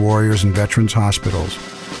injured warriors in veterans' hospitals.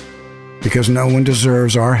 Because no one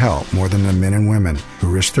deserves our help more than the men and women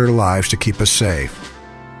who risk their lives to keep us safe.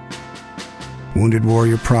 Wounded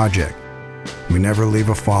Warrior Project. We never leave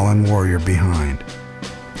a fallen warrior behind.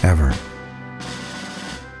 Ever.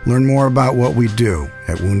 Learn more about what we do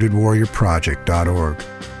at woundedwarriorproject.org.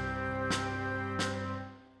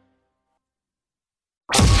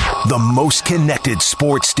 The most connected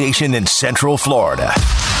sports station in Central Florida.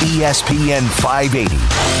 ESPN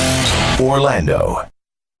 580. Orlando.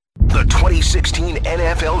 The 2016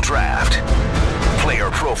 NFL Draft.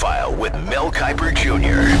 Player profile with Mel Kiper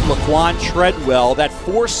Jr. Laquan Treadwell, that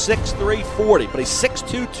 4'6", 340, but he's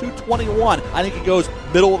 6'2", 221. I think he goes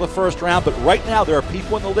middle of the first round, but right now there are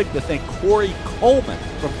people in the league that think Corey Coleman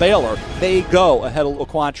from Baylor may go ahead of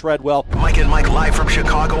Laquan Treadwell. Mike and Mike live from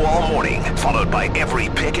Chicago all morning, followed by every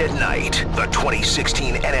pick at night. The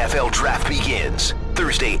 2016 NFL Draft begins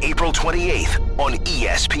Thursday, April 28th on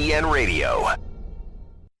ESPN Radio.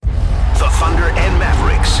 The Thunder and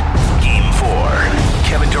Mavericks, Game 4.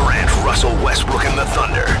 Kevin Durant, Russell Westbrook, and the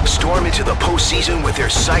Thunder storm into the postseason with their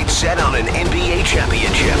sights set on an NBA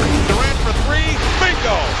championship. Durant for three,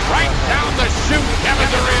 bingo! Right down the chute, Kevin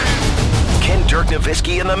Durant! Can Dirk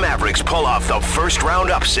Nowitzki and the Mavericks pull off the first-round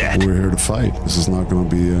upset? We're here to fight. This is not going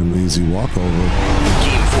to be an easy walkover.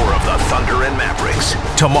 Game 4 of the Thunder and Mavericks,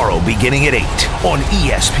 tomorrow beginning at 8 on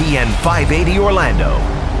ESPN 580 Orlando.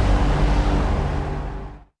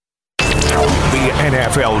 The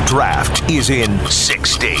NFL Draft is in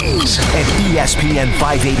 6 days, and ESPN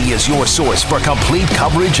 580 is your source for complete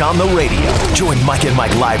coverage on the radio. Join Mike and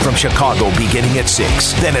Mike live from Chicago beginning at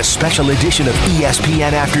 6. Then a special edition of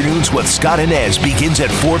ESPN Afternoons with Scott and Ez begins at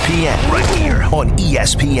 4 p.m. right here on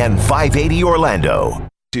ESPN 580 Orlando.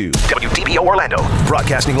 To WDBO Orlando,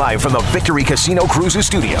 broadcasting live from the Victory Casino Cruises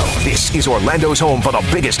Studio. This is Orlando's home for the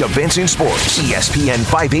biggest events in sports. ESPN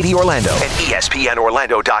 580 Orlando and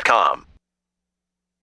ESPNOrlando.com.